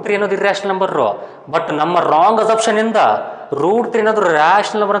 root 3 ಅನ್ನೋದು irrational number but ನಮ್ಮ wrong assumption ಇಂದ root 3 ಅನ್ನೋದು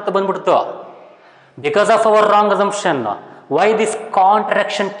rational number ಅಂತ ಬಂದ್ಬಿಡ್ತು. Because of our wrong assumption, why this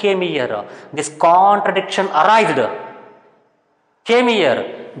contradiction came here? This contradiction came here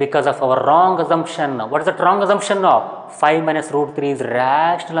because of our wrong assumption. What is that wrong assumption? 5 minus root 3 is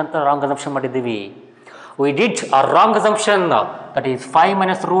rational ಅಂತ wrong assumption ಮಾಡಿದ್ದೀವಿ. We did a wrong assumption, that is 5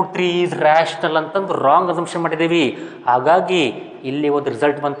 minus root 3 is rational ಅಂತಂದು wrong assumption ಮಾಡಿದ್ದೀವಿ. ಹಾಗಾಗಿ ಇಲ್ಲಿ ಒಂದು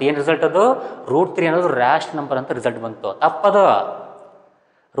result ಬಂತು. ಏನು result ಅದು? root 3 ಅನ್ನೋದು ರ್ಯಾಷನಲ್ ನಂಬರ್ ಅಂತ ರಿಸಲ್ಟ್ ಬಂತು. ತಪ್ಪದು.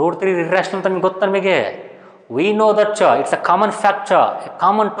 root 3 is irrational ಅಂತ ನಿಮ್ಗೆ ಗೊತ್ತು ನಮಗೆ. We know that it's a common fact, a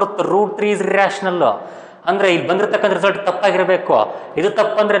common truth. root 3 is irrational ಅಂದರೆ ಇಲ್ಲಿ ಬಂದಿರತಕ್ಕಂಥ ರಿಸಲ್ಟ್ ತಪ್ಪಾಗಿರಬೇಕು. ಇದು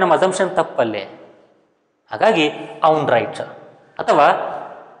ತಪ್ಪಂದರೆ ನಮ್ಮ ಅಸಂಪ್ಷನ್ ತಪ್ಪಲ್ಲಿ. ಹಾಗಾಗಿ ಅವ್ನ್ ರೈಟ್ ಅಥವಾ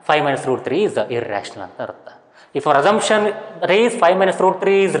 5 minus root 3 is irrational ಅಂತ ಅರ್ಥ. If hour assumption is 5 minus root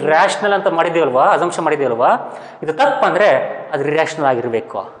 3 is rational ಅಂತ ಮಾಡಿದ್ದೀವಲ್ವಾ, ಅಸಂಪ್ಷನ್ ಮಾಡಿದ್ದೀವಲ್ವಾ, ಇದು ತಪ್ಪಂದರೆ ಅದು ಇರ್ಯಾಷನಲ್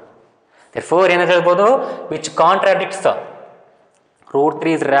ಆಗಿರಬೇಕು. therefore ಏನು ಹೇಳ್ಬೋದು? which contradicts root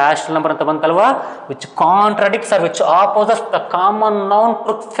 3 is rational number ಅಂತ ಬಂತಲ್ವಾ, which contradicts or which opposes the common known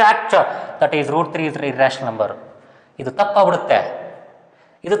truth fact that is root 3 is irrational number. ಇದು ತಪ್ಪಾಗ್ಬಿಡುತ್ತೆ.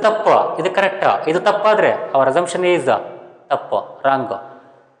 ಇದು ತಪ್ಪು, ಇದು ಕರೆಕ್ಟ್. ಇದು ತಪ್ಪಾದರೆ ಅವರ್ ಅಸಂಪ್ಷನ್ ಈಸ್ ತಪ್ಪು, wrong.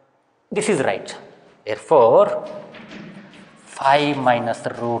 This is right. therefore 5 minus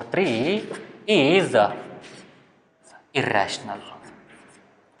root 3 is irrational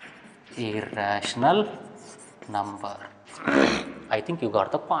number. I think you got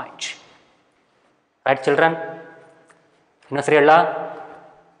the point. Right children? ಇನ್ನೊಂದ್ಸರಿ ಹೇಳ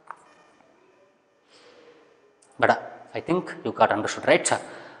ಬೇಡ. I think you got understood, right?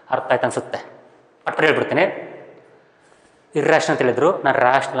 ಅರ್ಥ ಆಯ್ತು ಅನ್ಸುತ್ತೆ. ಪಟ್ಟ ಹೇಳ್ಬಿಡ್ತೀನಿ. ಇರ್ರಾಷನಲ್ ಅಂತ ಹೇಳಿದ್ರು, ನಾನು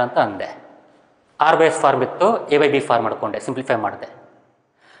ರ್ಯಾಷನಲ್ ಅಂತ ಅಂದೆ. ಆರ್ ಬೈ ಎಸ್ ಫಾರ್ಮ್ ಇತ್ತು, ಎ ಬೈ ಬಿ ಫಾರ್ಮ್ ಮಾಡ್ಕೊಂಡೆ, ಸಿಂಪ್ಲಿಫೈ ಮಾಡಿದೆ,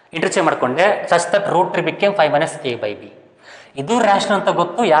 ಇಂಟರ್ಚೇಂಜ್ ಮಾಡ್ಕೊಂಡೆ. Such that root 3 became 5 minus a by b. ಇದು ರ್ಯಾಷನಲ್ ಅಂತ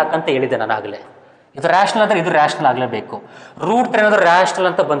ಗೊತ್ತು, ಯಾಕಂತ ಹೇಳಿದೆ ನಾನು ಆಗಲೇ. ಇದು ರ್ಯಾಷನಲ್ ಅಂದರೆ ಇದು ರ್ಯಾಷನಲ್ ಆಗಲೇಬೇಕು. ರೂಟ್ 3 ಅನ್ನೋದು ರ್ಯಾಷನಲ್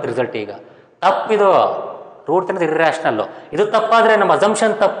ಅಂತ ಬಂತು ರಿಸಲ್ಟ್. ಈಗ ತಪ್ಪಿದು. ರೂಟ್ 3 ಅನ್ನೋದು ಇರ್ರ್ಯಾಷನಲ್ಲು. ಇದು ತಪ್ಪಾದರೆ ನಮ್ಮ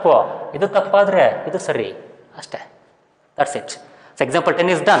ಅಸಂಪ್ಷನ್ ತಪ್ಪು, ಇದು ತಪ್ಪಾದರೆ ಇದು ಸರಿ, ಅಷ್ಟೇ. That's it. So example 10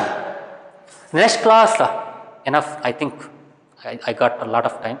 is done. Next class, enough, I think I got a lot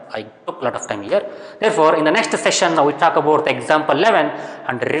of time. I took a lot of time here. Therefore, in the next session, we talk about the example 11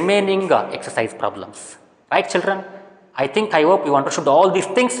 and remaining exercise problems. Right, children? I think, I hope you understood all these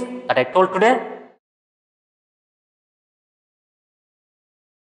things that I told today.